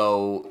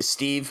 So,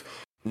 Steve,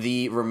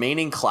 the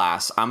remaining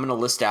class, I'm going to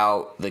list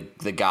out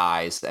the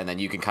guys, and then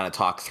you can kind of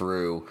talk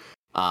through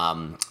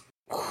who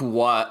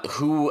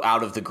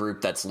out of the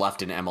group that's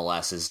left in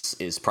MLS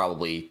is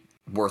probably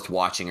worth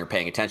watching or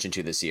paying attention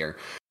to this year.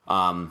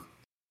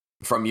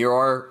 From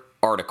your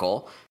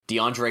article,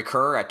 DeAndre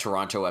Kerr at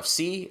Toronto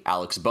FC,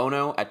 Alex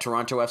Bono at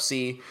Toronto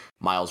FC,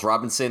 Miles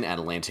Robinson at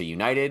Atlanta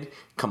United,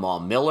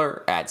 Kamal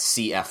Miller at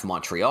CF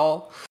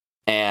Montreal,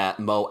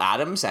 Mo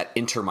Adams at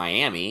Inter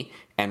Miami,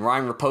 and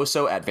Ryan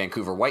Raposo at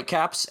Vancouver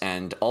Whitecaps.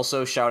 And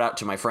also shout out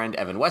to my friend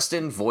Evan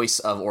Weston, voice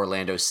of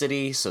Orlando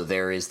City. So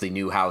there is the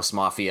New House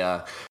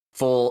Mafia,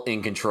 full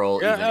in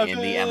control even in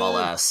the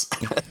MLS.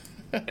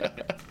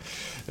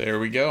 There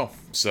we go.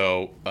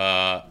 So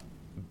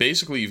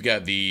basically you've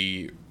got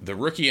the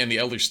rookie and the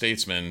elder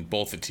statesman,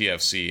 both at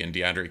TFC, and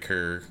DeAndre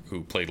Kerr,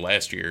 who played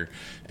last year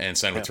and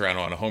signed with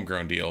Toronto on a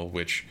homegrown deal,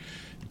 which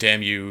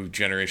damn you,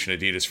 Generation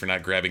Adidas, for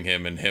not grabbing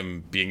him and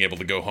him being able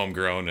to go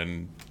homegrown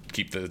and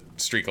keep the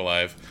streak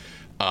alive.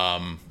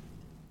 Bono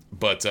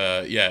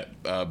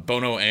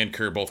and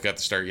Kerr both got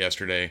the start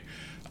yesterday.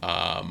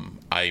 I'm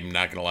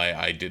not going to lie,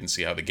 I didn't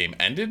see how the game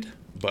ended,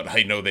 but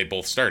I know they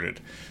both started.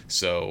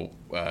 So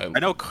I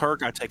know Kerr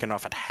got taken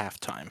off at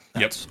halftime.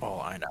 That's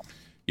all I know.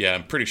 Yeah,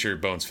 I'm pretty sure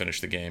Bones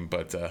finished the game,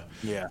 but I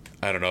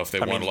don't know if they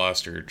won,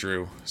 lost, or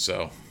drew.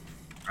 So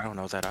I don't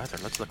know that either.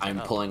 Let's look. I'm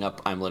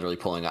literally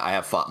pulling up. I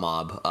have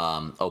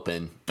FotMob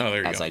open. Oh,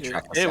 there you as go. I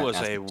track it was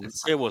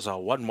a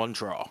 1-1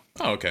 draw.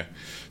 Oh, okay.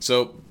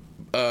 So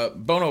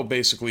Bono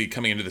basically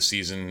coming into the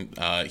season,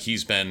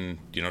 he's been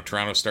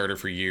Toronto starter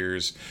for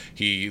years.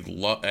 He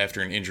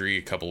after an injury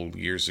a couple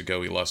years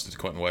ago, he lost it to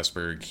Quentin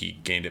Westberg. He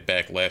gained it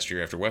back last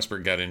year after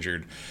Westberg got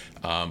injured.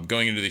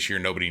 Going into this year,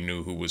 nobody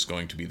knew who was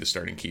going to be the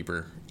starting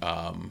keeper.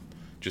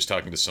 Just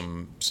talking to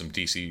some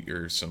DC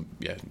or some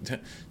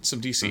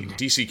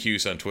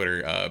DCQs on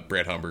Twitter.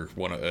 Brad Humber,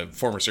 a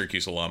former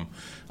Syracuse alum,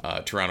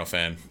 Toronto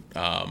fan,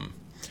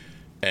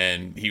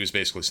 and he was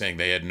basically saying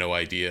they had no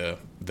idea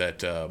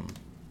that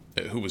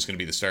who was going to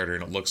be the starter,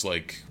 and it looks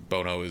like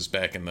Bono is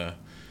back in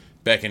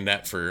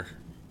net for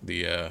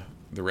the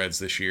Reds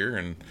this year.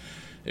 And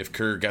if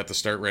Kerr got the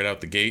start right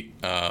out the gate,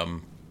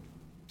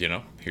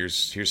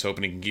 here's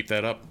hoping he can keep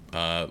that up.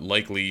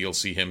 Likely you'll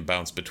see him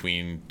bounce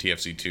between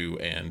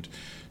TFC2 and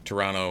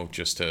Toronto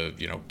just to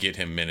get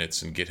him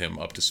minutes and get him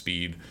up to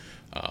speed.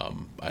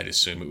 I'd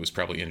assume it was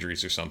probably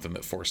injuries or something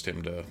that forced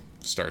him to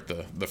start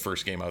the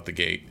first game out the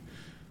gate.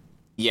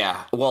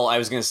 Yeah, well, I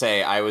was going to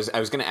say, I was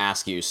going to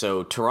ask you,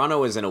 so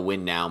Toronto is in a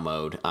win-now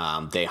mode.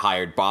 They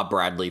hired Bob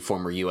Bradley,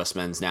 former U.S.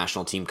 men's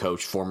national team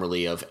coach,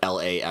 formerly of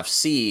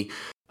LAFC,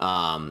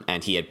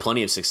 and he had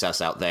plenty of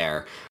success out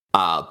there.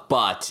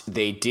 But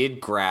they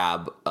did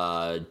grab,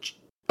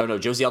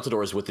 Josie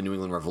Altidore is with the New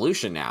England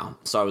Revolution now.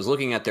 So I was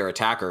looking at their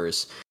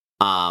attackers,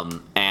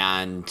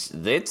 and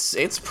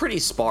it's pretty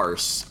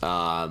sparse.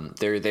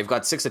 They've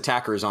got 6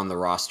 attackers on the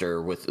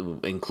roster,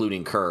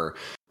 including Kerr.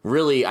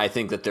 Really, I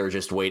think that they're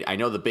just waiting. I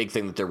know the big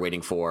thing that they're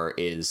waiting for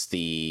is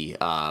the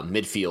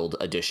midfield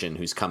addition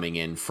who's coming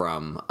in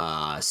from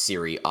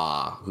Serie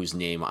A, whose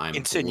name I'm...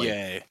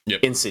 Insigne.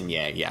 Yep.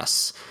 Insigne,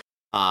 yes.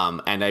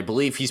 And I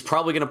believe he's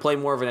probably going to play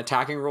more of an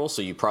attacking role,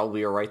 so you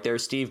probably are right there,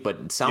 Steve, but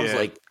it sounds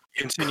like...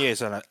 Insigne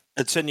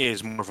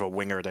is more of a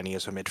winger than he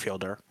is a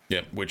midfielder.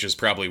 Yeah, which is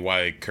probably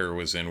why Kerr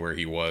was in where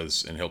he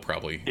was, and he'll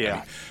probably...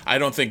 Yeah. I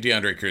don't think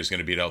DeAndre Kerr is going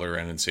to beat Elder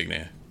and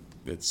Insigne.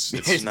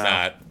 It's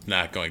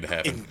not going to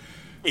happen.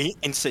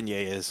 Insigne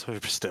is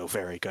still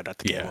very good at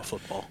the game of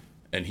football.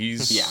 And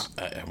he's,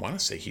 I want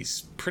to say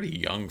he's pretty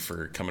young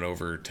for coming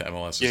over to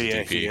MLS as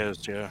a DP. He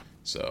is, yeah.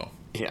 So.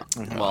 Yeah.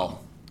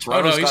 Well,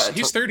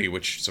 he's 30,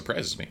 which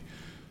surprises me.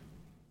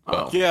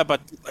 Well, yeah,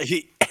 but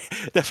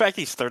the fact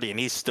he's 30 and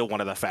he's still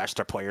one of the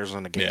faster players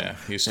in the game. Yeah,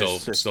 he's still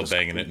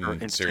banging it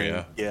in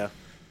Syria. Yeah.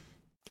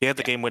 He had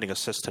the game-winning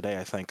assist today,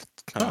 I think,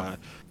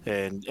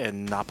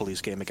 in Napoli's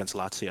game against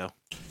Lazio.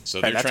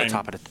 So they're trying...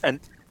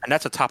 And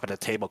that's a top of the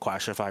table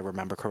clash, if I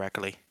remember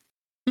correctly.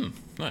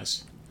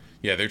 Nice.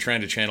 Yeah, they're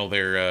trying to channel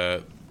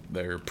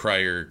their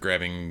prior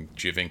grabbing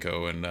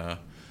Giovinco and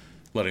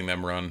letting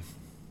them run.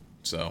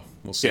 So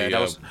we'll see.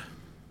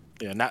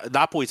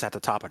 Napoli's at the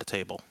top of the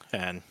table,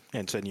 and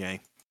Insigne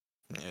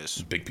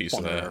is a big piece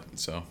of that.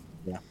 So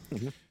yeah,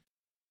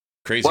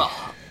 crazy. Well,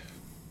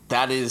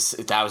 I was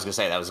gonna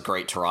say that was a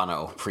great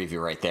Toronto preview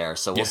right there.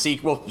 So we'll see.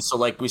 Well, so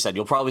like we said,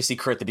 you'll probably see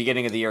Kerr at the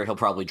beginning of the year. He'll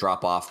probably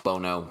drop off.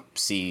 Bono,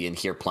 see and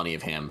hear plenty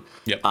of him.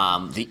 Yep.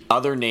 The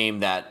other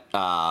name that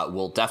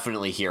we'll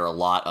definitely hear a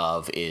lot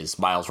of is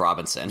Miles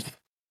Robinson.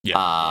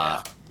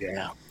 Yeah.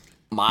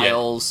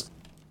 Miles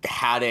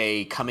had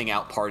a coming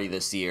out party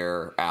this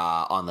year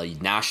on the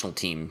national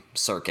team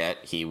circuit.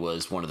 He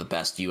was one of the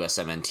best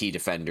USMNT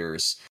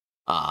defenders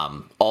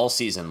all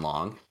season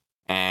long.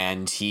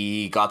 And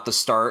he got the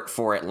start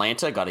for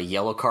Atlanta, got a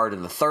yellow card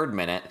in the 3rd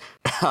minute,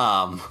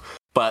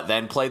 but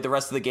then played the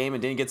rest of the game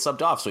and didn't get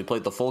subbed off. So he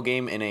played the full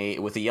game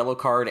with a yellow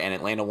card, and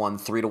Atlanta won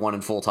 3-1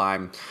 in full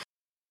time.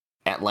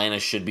 Atlanta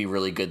should be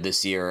really good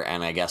this year,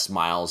 and I guess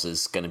Miles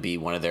is going to be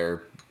one of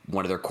their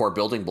core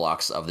building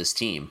blocks of this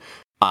team.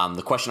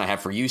 The question I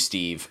have for you,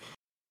 Steve,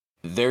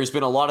 there's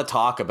been a lot of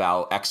talk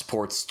about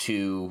exports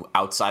to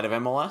outside of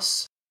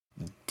MLS.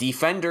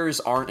 Defenders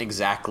aren't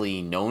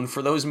exactly known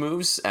for those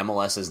moves.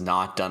 MLS has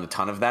not done a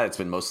ton of that. It's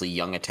been mostly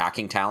young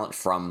attacking talent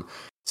from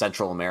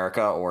Central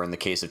America, or in the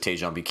case of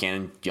Tajon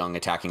Buchanan, young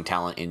attacking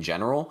talent in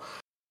general.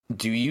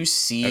 Do you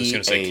see... I was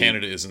going to say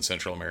Canada is in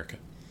Central America.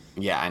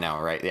 Yeah, I know,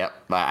 right? Yep.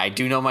 I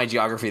do know my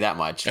geography that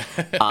much.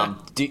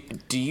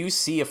 Do you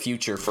see a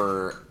future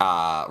for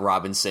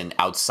Robinson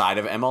outside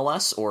of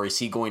MLS, or is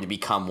he going to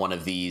become one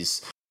of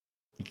these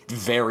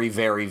very,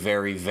 very,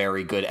 very,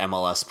 very good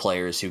MLS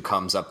players who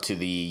comes up to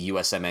the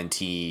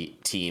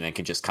USMNT team and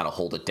can just kind of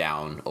hold it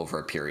down over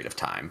a period of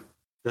time?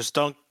 Just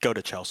don't go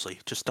to Chelsea.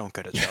 Just don't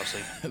go to Chelsea.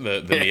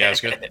 the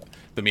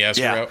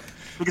Miazga route.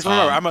 Because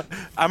remember,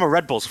 I'm a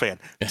Red Bulls fan,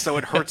 so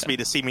it hurts me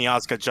to see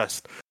Miazga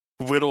just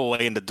whittle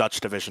away in the Dutch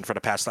division for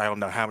the past I don't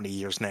know how many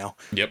years now.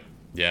 Yep.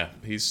 Yeah.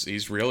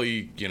 He's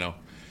really,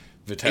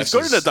 Vitesse. He's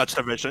good in the Dutch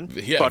division.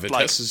 Yeah, but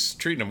Vitesse is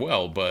treating him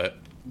well, but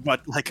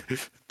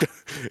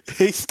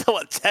he's still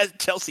a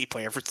Chelsea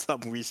player for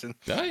some reason.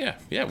 Oh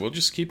yeah. We'll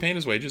just keep paying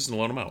his wages and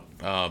loan him out.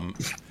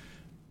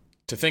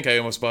 To think I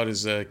almost bought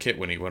his kit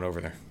when he went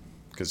over there,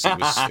 because it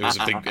was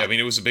a big. I mean,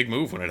 it was a big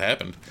move when it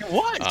happened.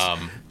 What?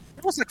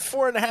 It was like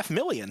 $4.5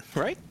 million,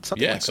 right?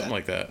 Something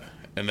like that.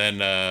 And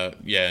then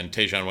and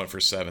Tajon went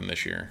for 7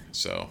 this year.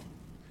 So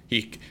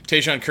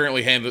Tajon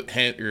currently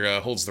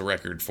holds the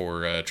record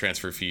for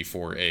transfer fee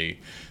for a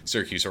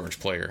Syracuse Orange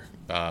player.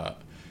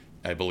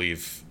 I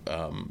believe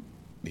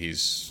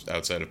he's,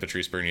 outside of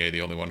Patrice Bernier,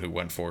 the only one who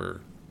went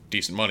for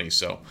decent money.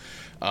 So,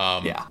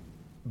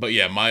 But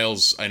yeah,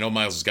 Miles, I know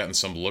Miles has gotten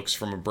some looks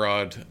from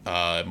abroad.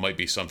 It might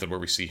be something where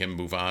we see him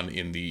move on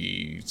in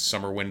the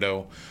summer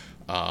window.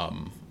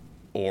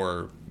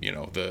 Or,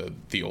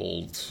 the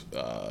old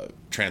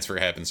transfer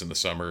happens in the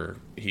summer,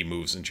 he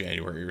moves in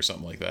January or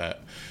something like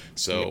that.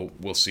 So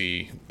we'll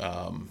see.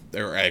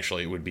 Or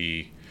actually, it would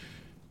be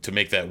to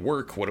make that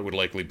work, what it would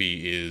likely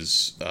be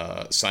is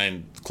club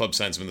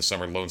signs him in the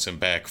summer, loans him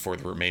back for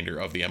the remainder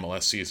of the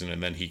MLS season,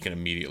 and then he can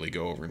immediately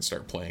go over and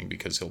start playing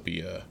because he'll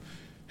be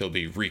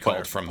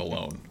recalled from the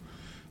loan.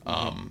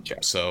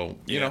 So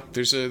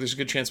there's a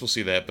good chance we'll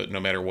see that, but no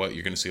matter what,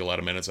 you're going to see a lot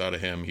of minutes out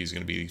of him. He's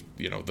going to be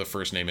the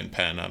first name in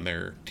pen on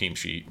their team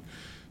sheet.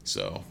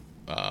 So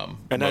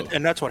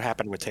and that's what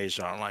happened with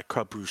Tajon. Like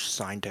Club Brugge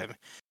signed him.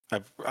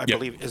 I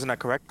believe, isn't that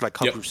correct? Like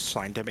Club Brugge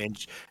signed him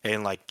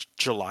in like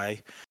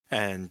July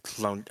and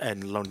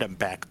loaned him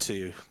back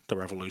to the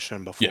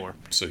Revolution before.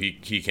 Yeah. So he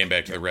came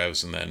back to the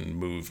Revs and then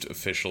moved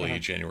officially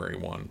January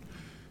 1.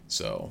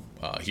 So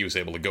he was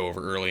able to go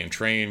over early and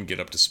train, get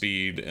up to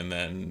speed, and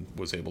then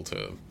was able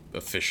to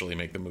officially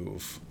make the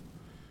move.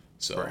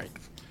 So,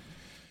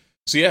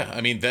 So yeah,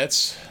 I mean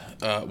that's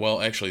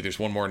actually there's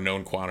one more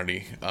known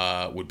quantity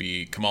would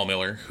be Kamal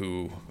Miller,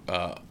 who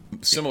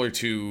similar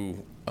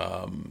to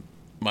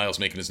Miles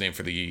making his name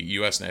for the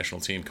U.S. national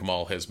team,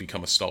 Kamal has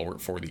become a stalwart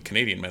for the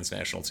Canadian men's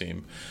national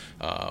team,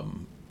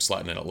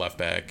 slotting in at left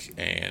back,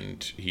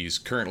 and he's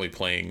currently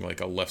playing like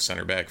a left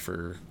center back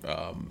for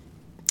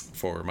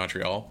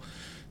Montreal,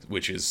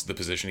 which is the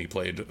position he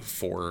played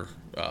for.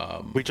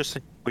 We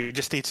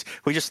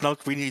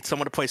need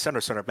someone to play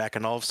center back,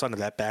 and all of a sudden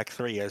that back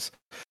three is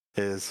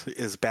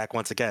back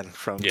once again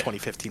from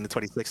 2015 to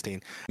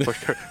 2016.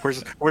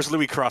 Where's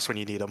Louis Cross when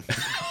you need him?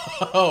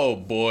 Oh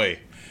boy,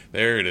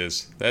 there it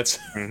is. That's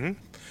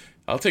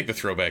I'll take the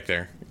throwback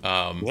there.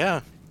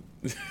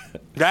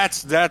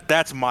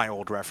 That's my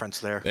old reference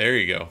there. There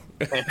you go.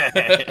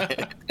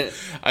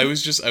 I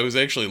was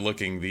actually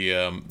looking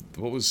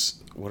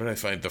what did I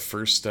find?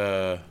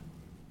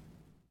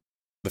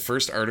 The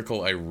first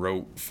article I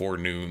wrote for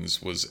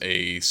Noons was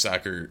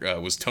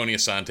was Tony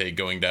Asante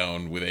going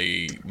down with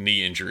a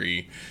knee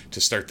injury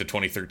to start the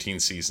 2013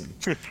 season.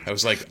 I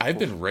was like, I've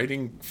been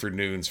writing for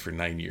Noons for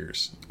 9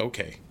 years.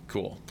 Okay,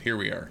 cool. Here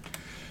we are.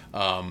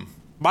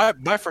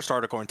 My first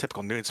article in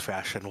typical Noons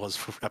fashion was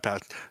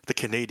about the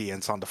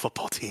Canadians on the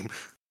football team.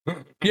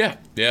 Yeah,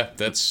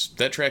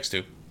 that tracks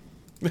too.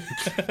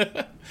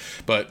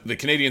 But the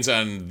Canadians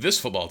on this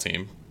football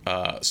team,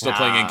 still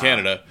playing in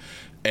Canada,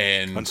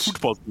 and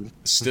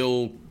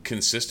still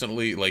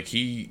consistently, like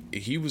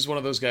he was one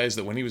of those guys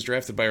that when he was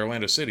drafted by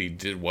Orlando City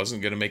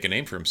wasn't going to make a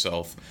name for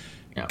himself.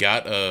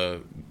 Got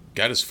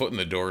his foot in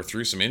the door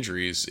through some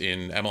injuries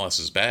in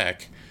MLS's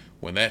back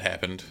when that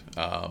happened.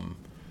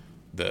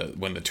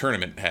 When the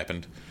tournament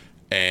happened,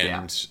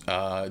 and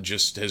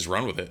just has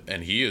run with it,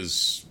 and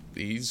he's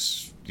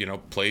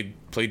played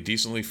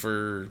decently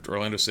for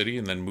Orlando City,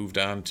 and then moved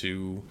on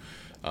to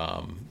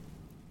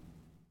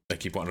I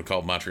keep wanting to call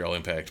it Montreal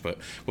Impact, but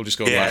we'll just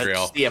go with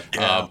Montreal.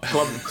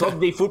 Club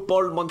de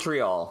Football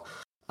Montreal.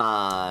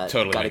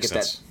 Totally makes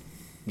sense.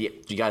 Yeah,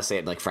 you gotta say it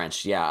in like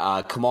French.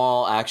 Yeah,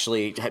 Kamal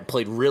actually had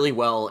played really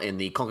well in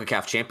the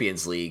CONCACAF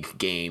Champions League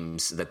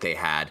games that they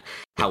had.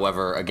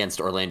 However,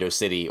 against Orlando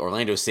City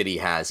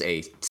has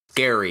a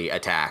scary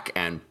attack,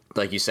 and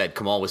like you said,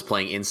 Kamal was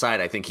playing inside.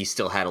 I think he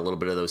still had a little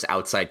bit of those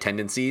outside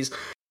tendencies.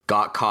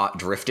 Got caught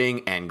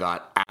drifting and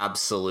got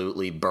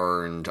absolutely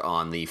burned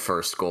on the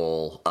first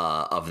goal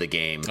of the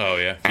game. Oh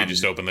yeah, he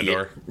just opened the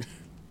door.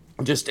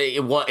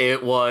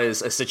 It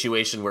was a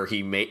situation where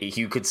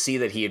you could see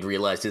that he had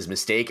realized his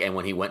mistake, and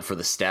when he went for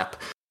the step,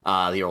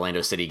 the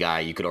Orlando City guy,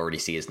 you could already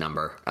see his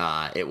number.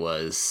 It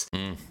was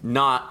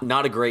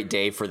not a great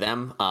day for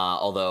them.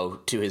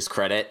 Although to his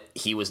credit,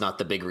 he was not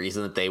the big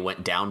reason that they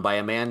went down by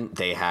a man.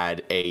 They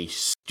had a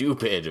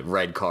stupid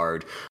red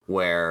card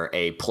where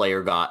a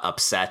player got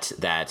upset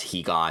that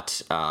he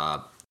got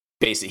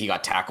he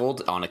got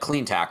tackled on a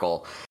clean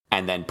tackle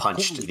and then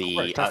punched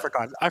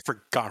I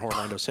forgot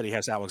Orlando City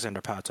has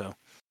Alexander Pato.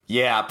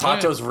 Yeah,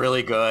 Pato's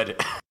really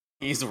good.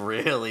 He's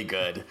really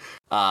good.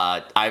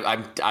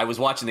 I was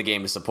watching the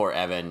game to support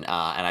Evan,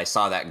 and I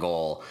saw that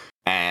goal.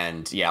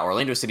 And yeah,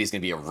 Orlando City is going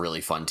to be a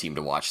really fun team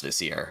to watch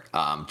this year.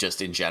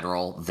 Just in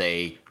general,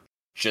 they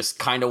just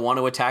kind of want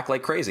to attack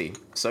like crazy.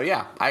 So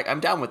yeah,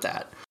 I'm down with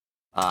that.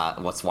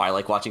 That's why I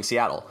like watching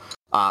Seattle.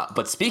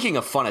 But speaking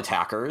of fun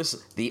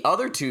attackers, the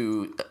other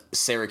two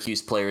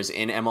Syracuse players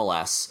in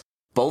MLS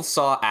both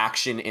saw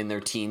action in their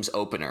team's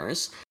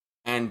openers,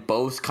 and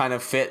both kind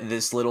of fit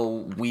this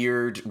little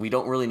weird, we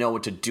don't really know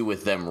what to do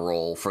with them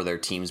role for their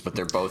teams, but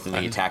they're both in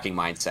the attacking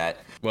mindset.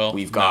 Well,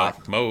 we've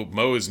got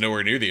Mo is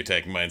nowhere near the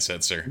attacking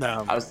mindset, sir.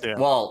 No,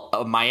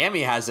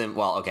 Miami hasn't.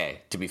 Well,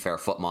 okay, to be fair,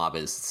 Foot Mob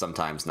is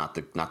sometimes not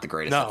the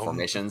greatest at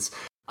formations.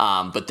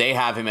 But they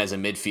have him as a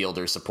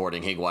midfielder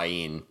supporting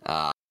Higuain.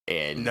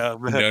 No.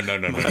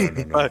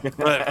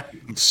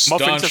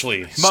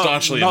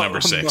 Staunchly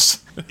number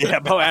 6. Yeah,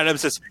 Mo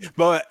Adams is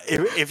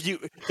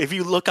if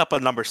you look up a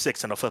number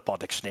 6 in a football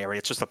dictionary,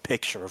 it's just a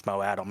picture of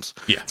Mo Adams.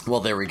 Yeah. Well,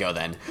 there we go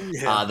then.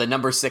 Yeah. The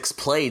number 6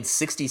 played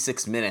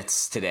 66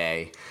 minutes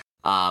today.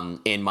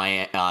 In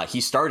Miami, he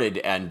started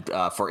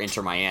for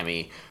Inter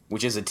Miami,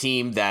 which is a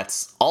team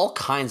that's all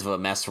kinds of a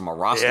mess from a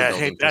roster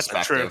building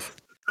perspective.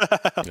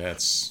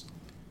 That's.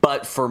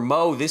 But for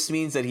Mo, this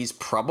means that he's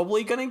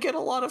probably going to get a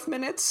lot of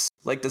minutes.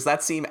 Like, does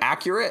that seem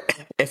accurate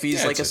if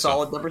he's like a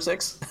solid number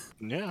 6?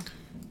 Yeah.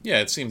 Yeah,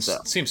 it seems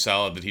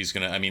solid that he's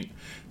gonna. I mean,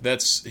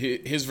 that's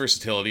his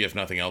versatility. If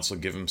nothing else, will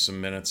give him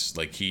some minutes.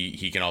 Like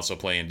he can also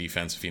play in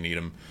defense if you need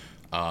him.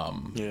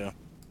 Yeah.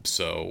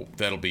 So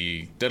that'll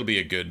be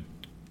a good,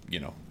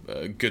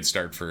 a good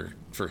start for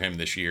him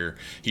this year.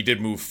 He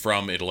did move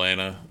from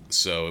Atlanta,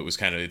 so it's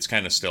kind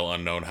of still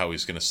unknown how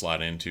he's going to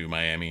slot into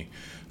Miami.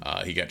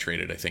 He got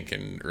traded, I think,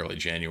 in early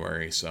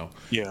January. So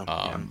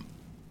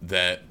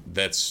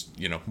that's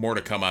more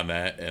to come on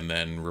that. And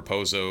then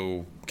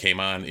Raposo came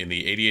on in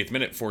the 88th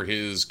minute for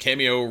his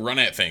cameo run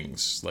at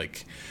things.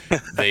 Like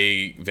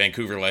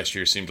Vancouver last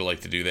year seemed to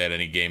like to do that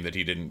any game that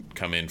he didn't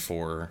come in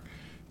for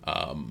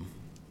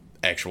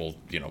actual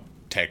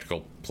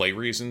tactical play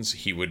reasons.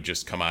 He would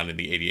just come on in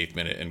the 88th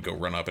minute and go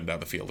run up and down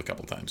the field a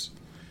couple times.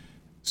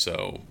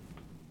 So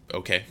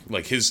okay,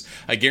 like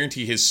I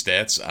guarantee his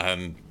stats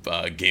on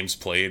games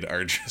played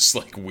are just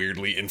like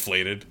weirdly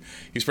inflated.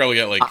 He's probably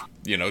got like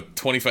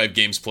 25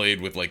 games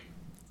played with like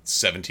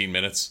 17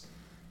 minutes.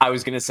 I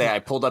was gonna say I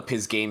pulled up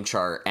his game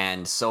chart,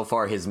 and so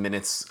far his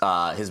minutes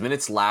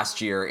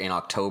last year in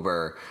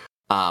October,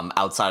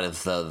 outside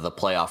of the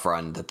playoff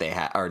run that they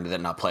had, or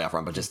not playoff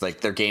run, but just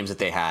like their games that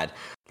they had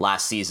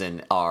last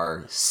season,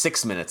 are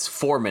 6 minutes,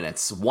 4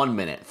 minutes, 1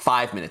 minute,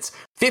 5 minutes,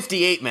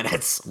 58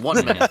 minutes,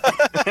 1 minute.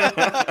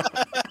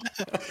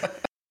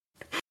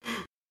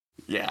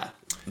 Yeah,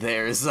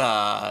 there's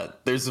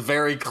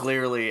very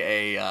clearly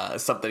a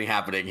something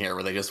happening here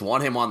where they just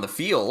want him on the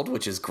field,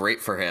 which is great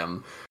for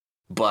him,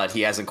 but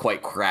he hasn't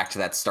quite cracked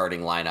that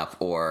starting lineup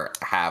or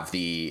have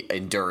the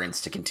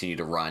endurance to continue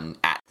to run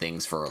at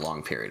things for a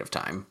long period of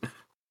time.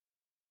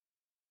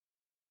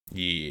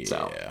 Yeah.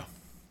 So,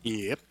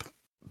 yep.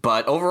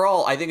 But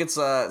overall, I think it's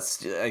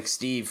like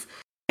Steve.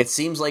 It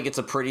seems like it's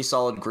a pretty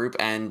solid group,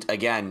 and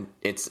again,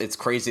 it's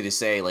crazy to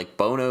say, like,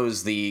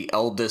 Bono's the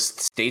eldest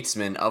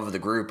statesman of the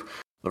group.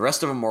 The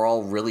rest of them are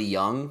all really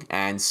young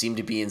and seem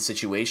to be in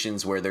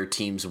situations where their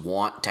teams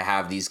want to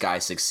have these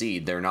guys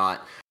succeed. They're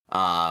not,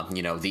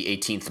 the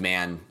 18th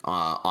man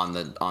on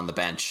the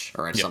bench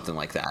or something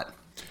like that.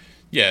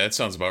 Yeah, that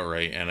sounds about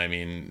right. And I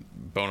mean,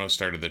 Bono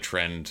started the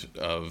trend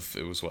of,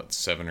 it was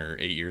 7 or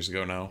 8 years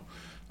ago now,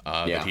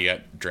 that he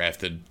got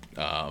drafted,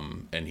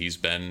 and he's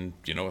been,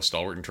 a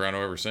stalwart in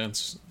Toronto ever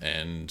since.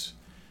 And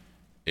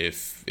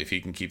if he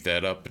can keep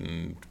that up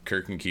and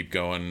Kirk can keep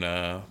going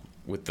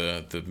with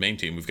the main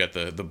team, we've got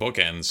the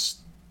bookends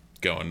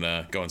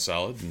going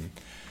solid. And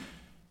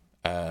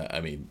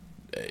I mean,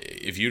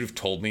 if you'd have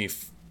told me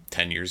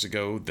 10 years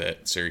ago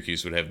that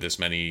Syracuse would have this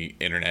many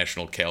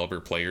international caliber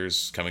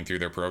players coming through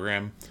their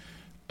program,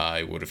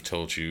 I would have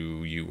told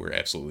you were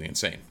absolutely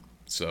insane.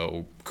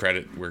 So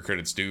credit where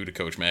credit's due to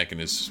Coach Mack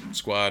and his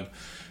squad,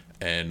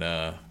 and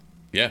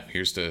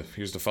here's to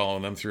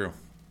following them through.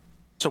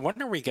 So when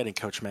are we getting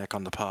Coach Mack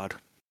on the pod?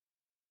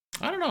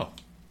 I don't know.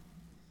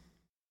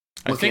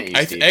 I'm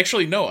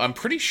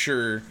pretty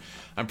sure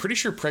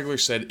Pregler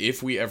said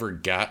if we ever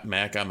got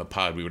Mack on the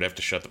pod, we would have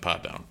to shut the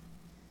pod down.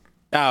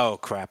 Oh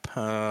crap!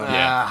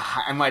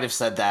 I might have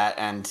said that,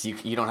 and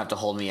you don't have to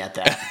hold me at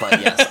that. But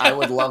yes, I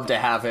would love to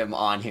have him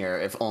on here,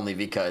 if only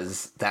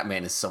because that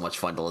man is so much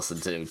fun to listen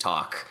to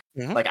talk.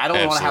 Mm-hmm. Like, I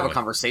don't want to have a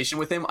conversation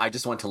with him; I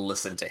just want to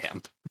listen to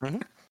him.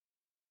 Mm-hmm.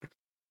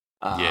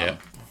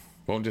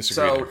 Won't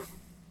disagree. So,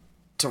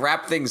 to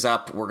wrap things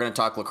up, we're going to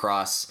talk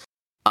lacrosse.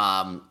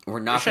 We're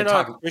not going to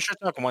talk. We should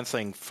talk one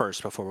thing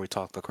first before we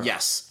talk lacrosse.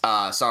 Yes.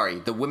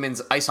 Sorry, the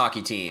women's ice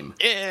hockey team.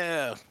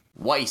 Yeah.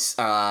 Weiss,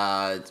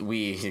 I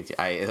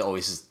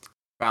always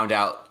found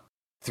out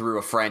through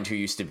a friend who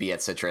used to be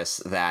at Citrus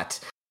that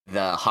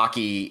the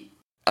hockey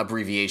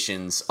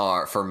abbreviations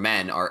for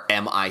men are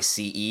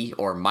MICE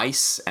or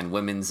mice, and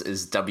women's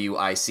is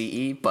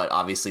WICE, but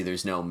obviously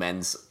there's no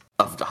men's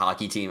of the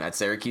hockey team at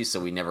Syracuse, so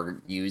we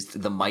never used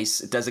the mice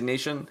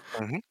designation.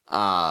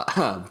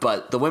 Mm-hmm.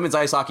 But the women's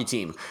ice hockey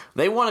team,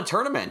 they won a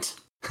tournament.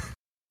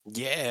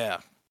 Yeah.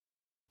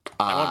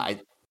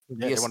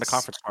 They won a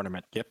conference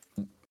tournament. Yep.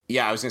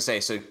 Yeah, I was going to say,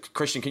 so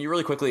Christian, can you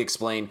really quickly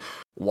explain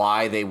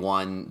why they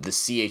won the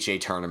CHA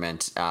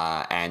tournament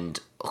and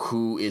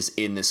who is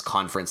in this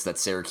conference that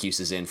Syracuse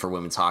is in for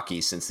women's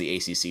hockey, since the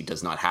ACC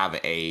does not have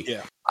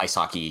a ice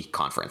hockey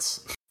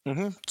conference?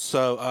 Mm-hmm.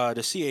 So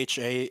the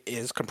CHA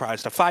is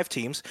comprised of 5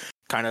 teams,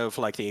 kind of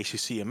like the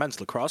ACC in men's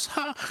lacrosse.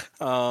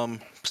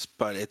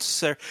 But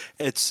it's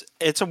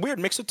a weird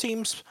mix of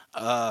teams,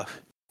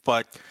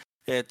 but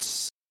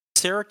it's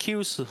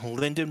Syracuse,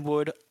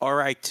 Lindenwood,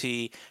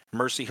 RIT,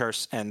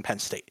 Mercyhurst, and Penn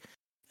State.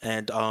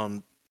 And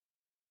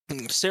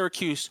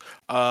Syracuse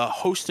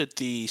hosted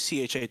the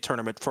CHA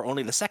tournament for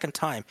only the second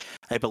time,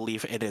 I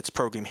believe, in its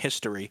program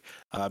history,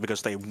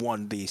 because they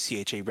won the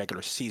CHA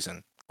regular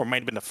season. Or might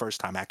have been the first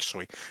time,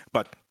 actually.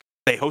 But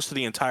they hosted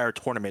the entire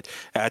tournament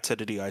at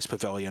City Ice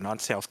Pavilion on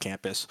South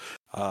Campus,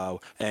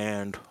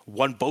 and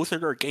won both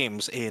of their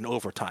games in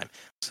overtime.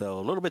 So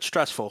a little bit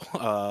stressful,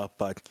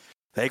 but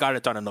they got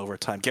it done in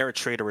overtime. Garrett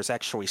Schrader was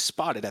actually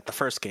spotted at the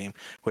first game,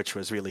 which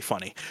was really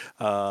funny.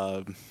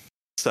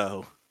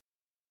 So,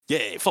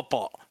 Yay,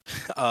 football.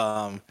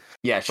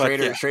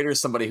 Schrader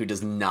is somebody who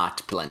does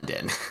not blend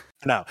in.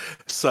 No.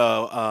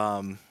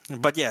 So,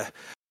 but yeah,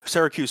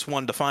 Syracuse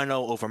won the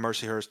final over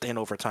Mercyhurst in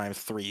overtime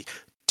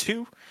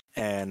 3-2.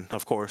 And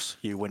of course,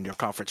 you win your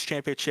conference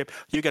championship.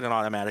 You get an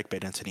automatic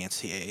bid into the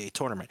NCAA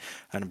tournament.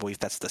 And I believe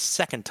that's the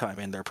second time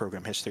in their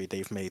program history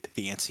they've made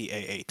the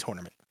NCAA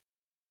tournament.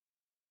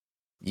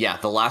 Yeah,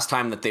 the last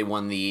time that they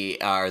won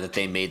that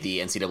they made the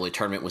NCAA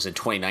tournament was in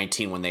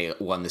 2019 when they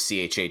won the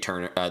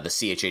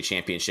CHA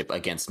championship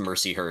against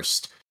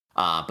Mercyhurst.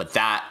 But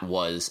that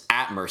was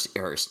at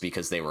Mercyhurst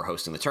because they were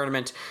hosting the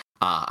tournament.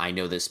 I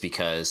know this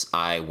because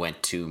I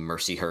went to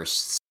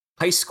Mercyhurst's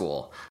high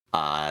school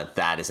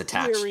that is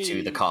attached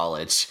to the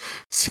college.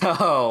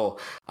 So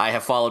I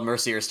have followed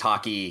Mercyhurst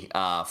hockey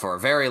for a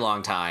very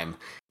long time.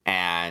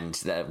 And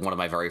one of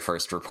my very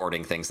first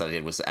reporting things that I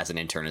did was as an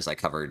intern, is I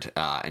covered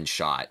and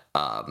shot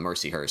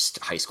Mercyhurst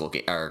high school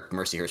or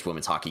Mercyhurst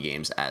women's hockey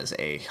games as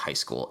a high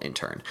school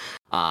intern.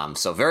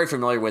 So very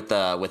familiar with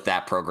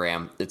that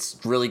program. It's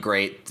really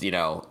great.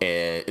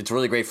 It's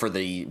really great for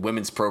the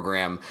women's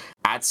program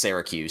at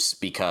Syracuse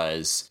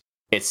because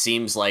it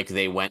seems like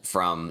they went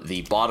from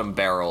the bottom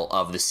barrel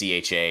of the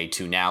CHA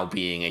to now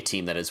being a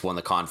team that has won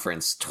the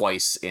conference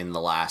twice in the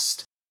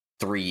last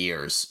 3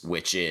 years,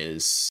 which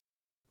is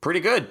pretty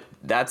good.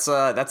 That's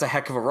a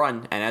heck of a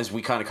run. And as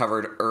we kind of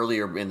covered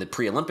earlier in the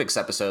pre-Olympics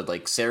episode,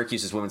 like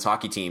Syracuse's women's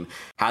hockey team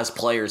has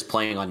players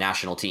playing on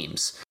national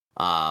teams.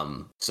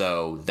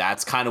 So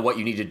that's kind of what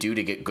you need to do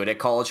to get good at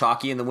college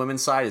hockey in the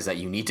women's side, is that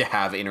you need to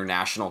have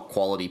international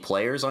quality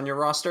players on your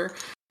roster.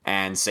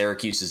 And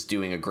Syracuse is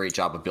doing a great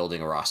job of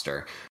building a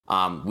roster.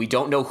 We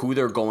don't know who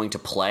they're going to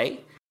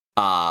play.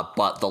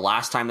 But the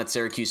last time that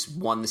Syracuse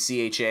won the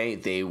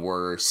CHA, they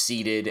were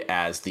seeded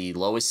as the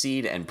lowest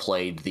seed and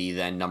played the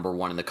then number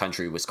one in the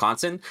country,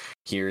 Wisconsin.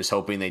 Here's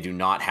hoping they do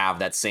not have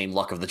that same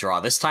luck of the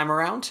draw this time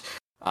around,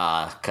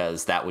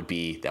 because that would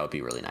be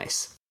really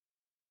nice.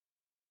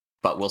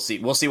 But we'll see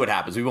what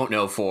happens. We won't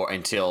know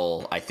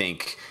until I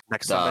think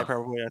next Sunday,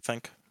 probably. I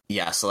think.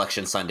 Yeah,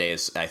 Selection Sunday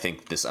is, I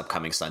think, this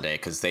upcoming Sunday,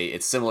 because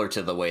it's similar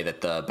to the way that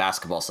the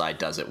basketball side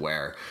does it,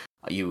 where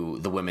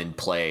the women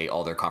play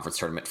all their conference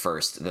tournament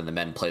first, then the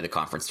men play the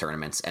conference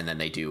tournaments, and then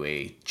they do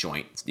a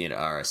joint,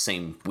 or a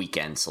same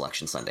weekend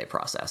Selection Sunday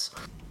process.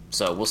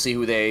 So we'll see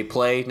who they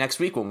play next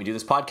week when we do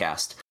this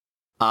podcast.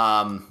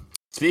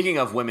 Speaking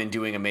of women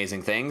doing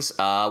amazing things,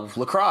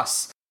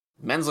 lacrosse.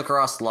 Men's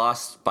lacrosse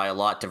lost by a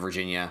lot to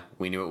Virginia.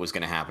 We knew it was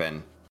going to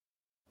happen.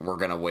 We're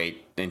going to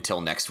wait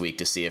until next week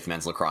to see if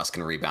men's lacrosse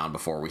can rebound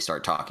before we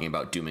start talking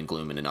about doom and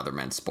gloom in another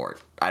men's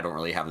sport. I don't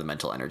really have the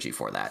mental energy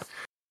for that.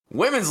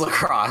 Women's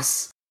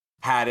lacrosse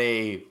had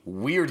a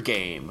weird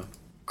game.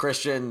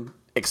 Christian,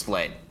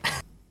 explain.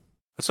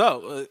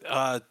 So,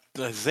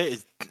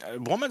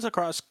 women's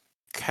lacrosse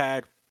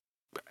had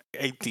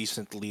a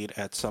decent lead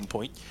at some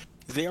point.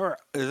 They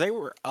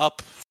were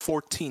up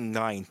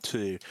 14-9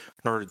 to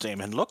Notre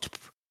Dame and looked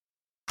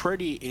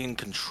pretty in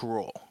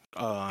control.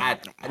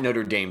 At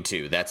Notre Dame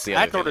too. That's the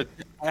other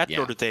thing.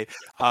 Notre Dame.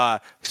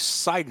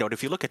 Side note: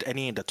 if you look at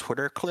any of the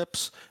Twitter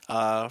clips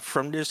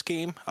from this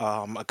game,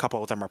 a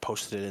couple of them are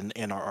posted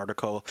in our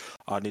article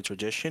on New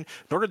Tradition.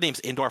 Notre Dame's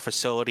indoor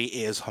facility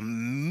is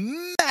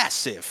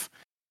massive,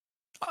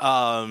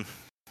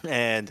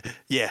 and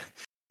yeah,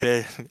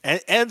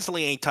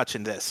 Ensley ain't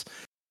touching this.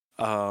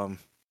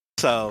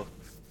 So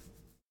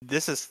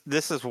this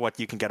is what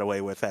you can get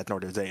away with at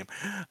Notre Dame.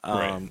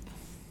 Right.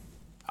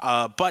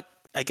 But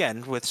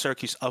again, with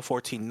Syracuse up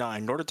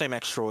 14-9, Notre Dame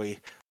actually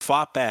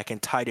fought back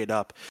and tied it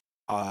up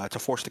to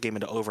force the game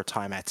into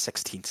overtime at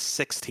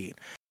 16-16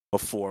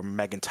 before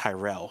Megan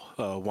Tyrell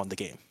won the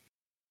game.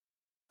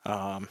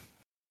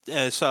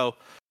 So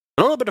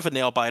a little bit of a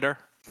nail biter,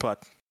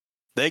 but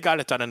they got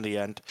it done in the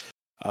end.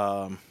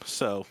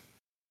 So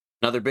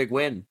another big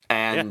win,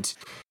 and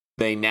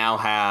they now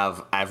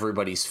have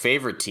everybody's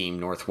favorite team,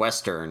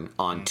 Northwestern,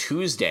 on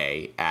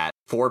Tuesday at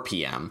 4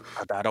 p.m.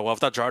 A battle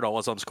of the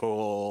journalism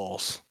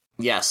schools.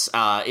 Yes.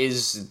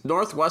 Is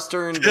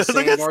Northwestern the same?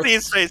 Look at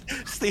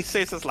Steve's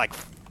face is like,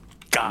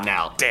 God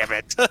now, damn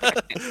it.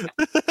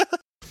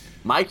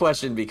 My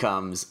question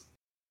becomes,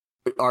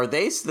 are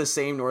they the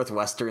same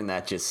Northwestern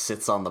that just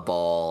sits on the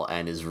ball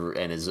and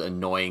is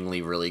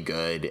annoyingly really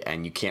good,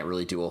 and you can't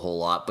really do a whole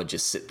lot but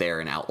just sit there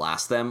and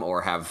outlast them?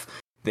 Or have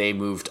they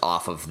moved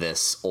off of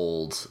this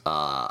old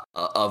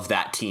of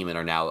that team and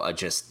are now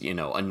just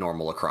a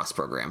normal lacrosse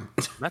program?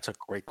 That's a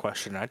great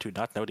question. I do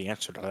not know the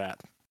answer to that.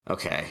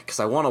 Okay,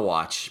 because I want to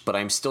watch, but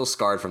I'm still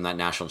scarred from that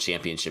national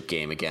championship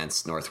game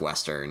against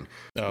Northwestern,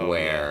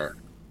 where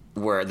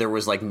there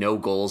was like no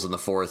goals in the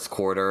fourth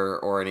quarter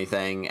or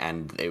anything,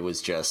 and it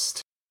was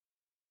just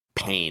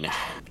pain.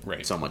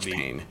 Right. So much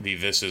pain. The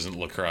this isn't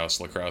lacrosse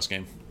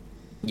game.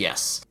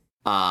 Yes.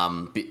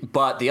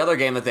 But the other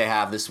game that they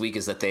have this week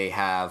is that they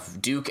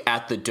have Duke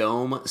at the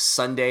Dome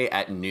Sunday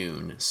at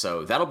noon.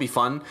 So that'll be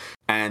fun.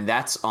 And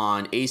that's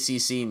on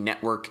ACC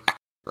Network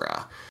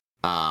Extra.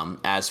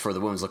 As for the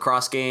women's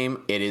lacrosse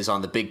game, it is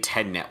on the Big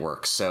Ten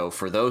Network. So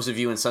for those of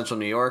you in Central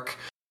New York,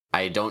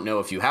 I don't know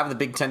if you have the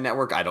Big Ten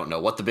Network. I don't know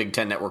what the Big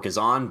Ten Network is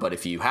on, but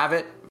if you have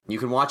it, you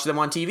can watch them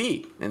on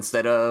TV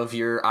instead of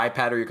your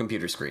iPad or your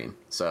computer screen.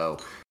 So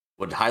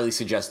would highly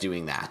suggest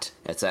doing that.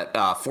 It's at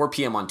 4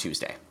 p.m. on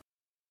Tuesday.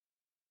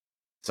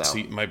 So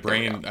see, my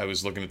brain, I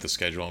was looking at the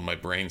schedule and my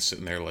brain's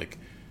sitting there like,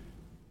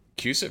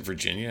 CUSA at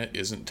Virginia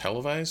isn't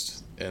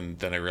televised? And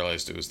then I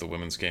realized it was the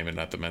women's game and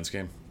not the men's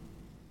game.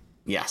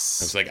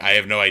 Yes. I was like, I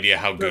have no idea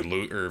how good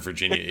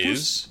Virginia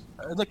is.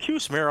 The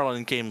CUSA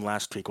Maryland game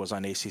last week was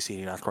on ACC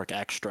Network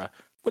Extra,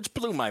 which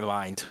blew my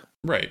mind.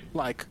 Right.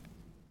 Like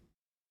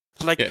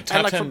yeah,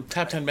 top 10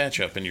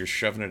 matchup, and you're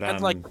shoving it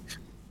on.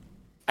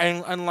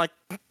 And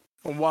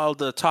while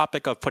the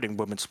topic of putting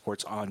women's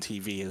sports on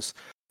TV is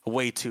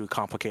way too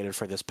complicated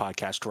for this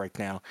podcast right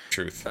now.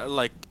 Truth.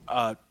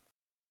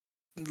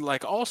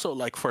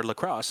 Also for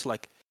lacrosse,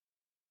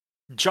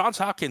 Johns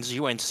Hopkins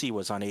UNC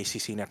was on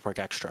ACC Network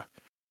Extra.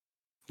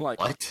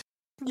 What?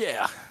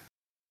 Yeah.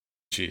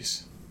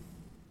 Jeez.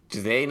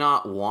 Do they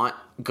not want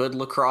good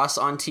lacrosse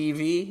on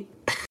TV?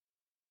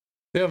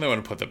 They only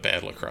want to put the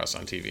bad lacrosse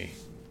on TV.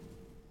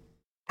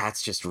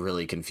 That's just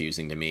really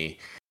confusing to me.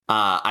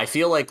 I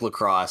feel like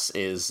lacrosse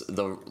is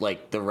the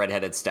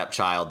redheaded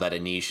stepchild that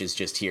Anish is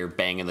just here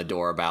banging the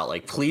door about,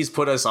 please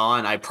put us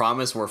on. I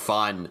promise we're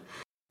fun.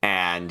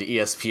 And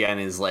ESPN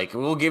is like,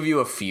 we'll give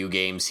you a few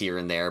games here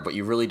and there, but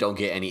you really don't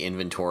get any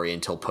inventory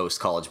until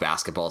post-college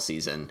basketball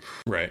season.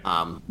 Right.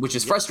 Which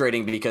is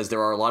frustrating because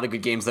there are a lot of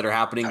good games that are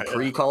happening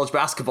pre-college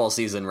basketball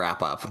season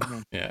wrap-up.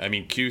 Yeah, I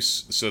mean,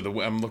 CUSA,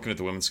 so I'm looking at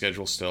the women's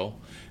schedule still,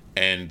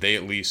 and they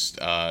at least,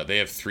 they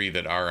have 3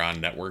 that are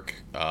on network.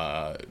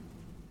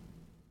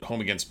 Home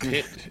against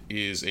Pitt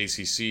is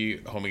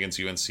ACC. Home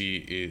against UNC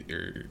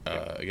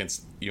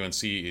against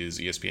UNC is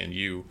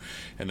ESPNU,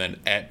 and then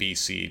at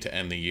BC to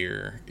end the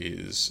year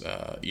is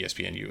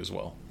ESPNU as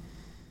well.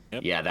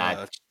 Yep.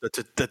 Yeah,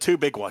 the 2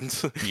 big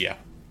ones. Yeah.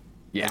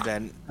 Yeah.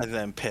 And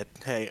then Pitt.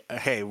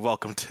 Hey,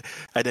 welcome to.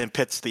 And then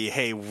Pitt's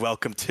the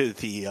welcome to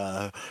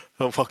the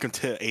welcome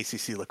to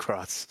ACC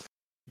lacrosse.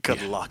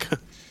 Good luck.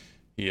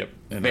 Yep.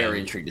 And very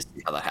intrigued to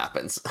see how that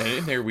happens. And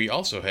in there we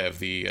also have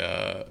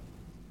the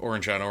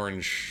orange on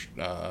orange,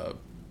 battle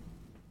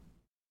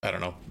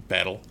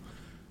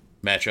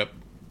matchup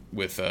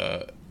with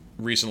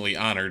recently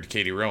honored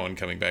Katie Rowan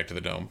coming back to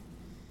the Dome.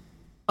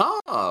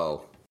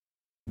 Oh.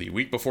 The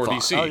week before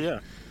BC. Oh yeah.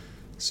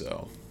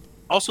 So.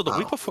 Also the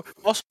week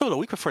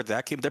before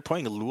that game, they're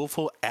playing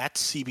Louisville at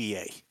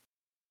CBA.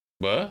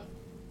 What?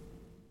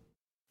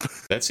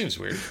 That seems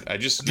weird. I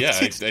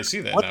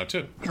see that now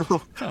too.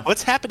 Huh.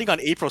 What's happening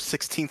on April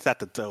 16th at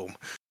the Dome?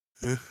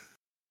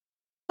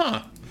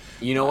 Huh.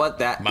 You know what?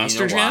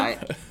 Monster Jam?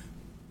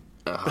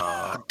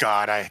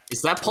 God,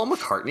 is that Paul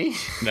McCartney?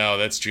 No,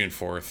 that's June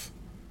 4th.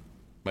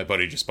 My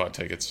buddy just bought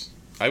tickets.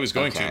 I was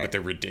going to, but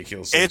they're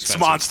ridiculous. It's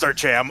Monster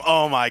Jam.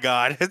 Oh my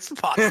God, it's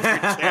Monster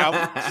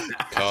Jam.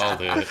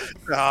 Called it.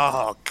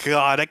 Oh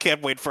God, I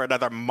can't wait for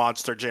another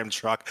Monster Jam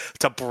truck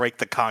to break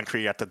the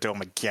concrete at the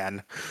Dome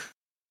again.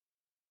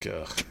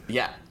 Ugh.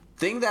 Yeah,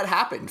 thing that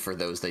happened for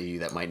those of you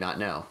that might not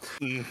know.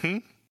 Mm-hmm.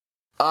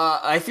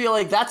 I feel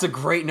like that's a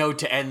great note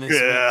to end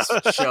this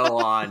week's show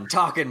on.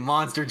 Talking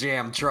Monster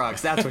Jam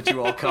trucks. That's what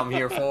you all come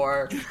here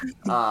for.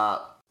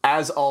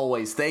 As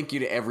always, thank you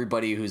to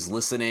everybody who's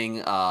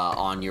listening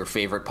on your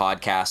favorite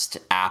podcast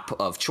app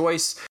of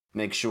choice.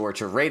 Make sure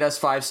to rate us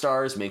 5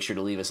 stars. Make sure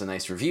to leave us a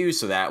nice review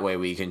so that way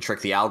we can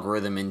trick the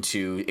algorithm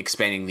into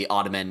expanding the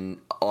Ottoman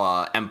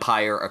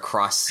Empire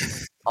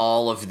across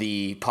all of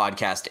the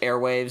podcast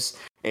airwaves.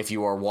 If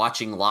you are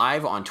watching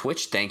live on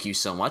Twitch, thank you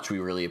so much. We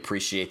really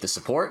appreciate the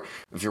support.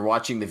 If you're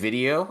watching the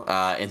video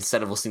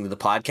instead of listening to the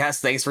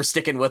podcast, thanks for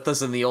sticking with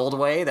us in the old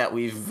way that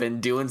we've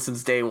been doing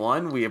since day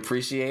one. We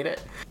appreciate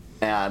it.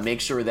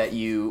 Make sure that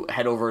you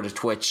head over to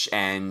Twitch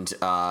and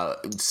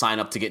sign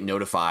up to get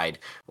notified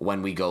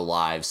when we go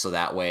live, so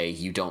that way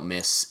you don't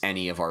miss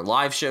any of our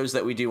live shows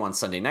that we do on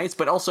Sunday nights,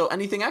 but also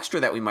anything extra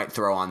that we might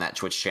throw on that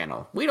Twitch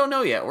channel. We don't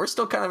know yet. We're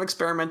still kind of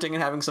experimenting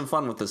and having some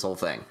fun with this whole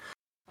thing.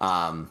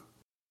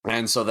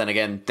 And so then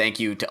again, thank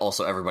you to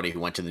also everybody who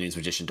went to the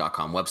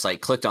newsmagician.com website,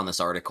 clicked on this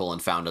article,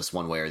 and found us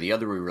one way or the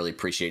other. We really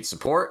appreciate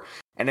support.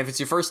 And if it's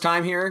your first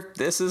time here,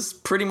 this is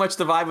pretty much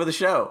the vibe of the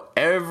show.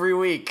 Every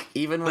week,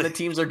 even when the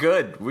teams are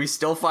good, we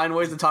still find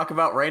ways to talk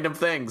about random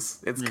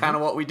things. It's kind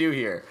of what we do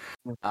here.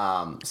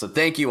 So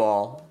thank you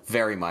all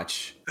very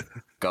much.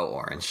 Go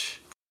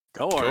Orange.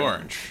 Go Orange. Go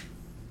Orange.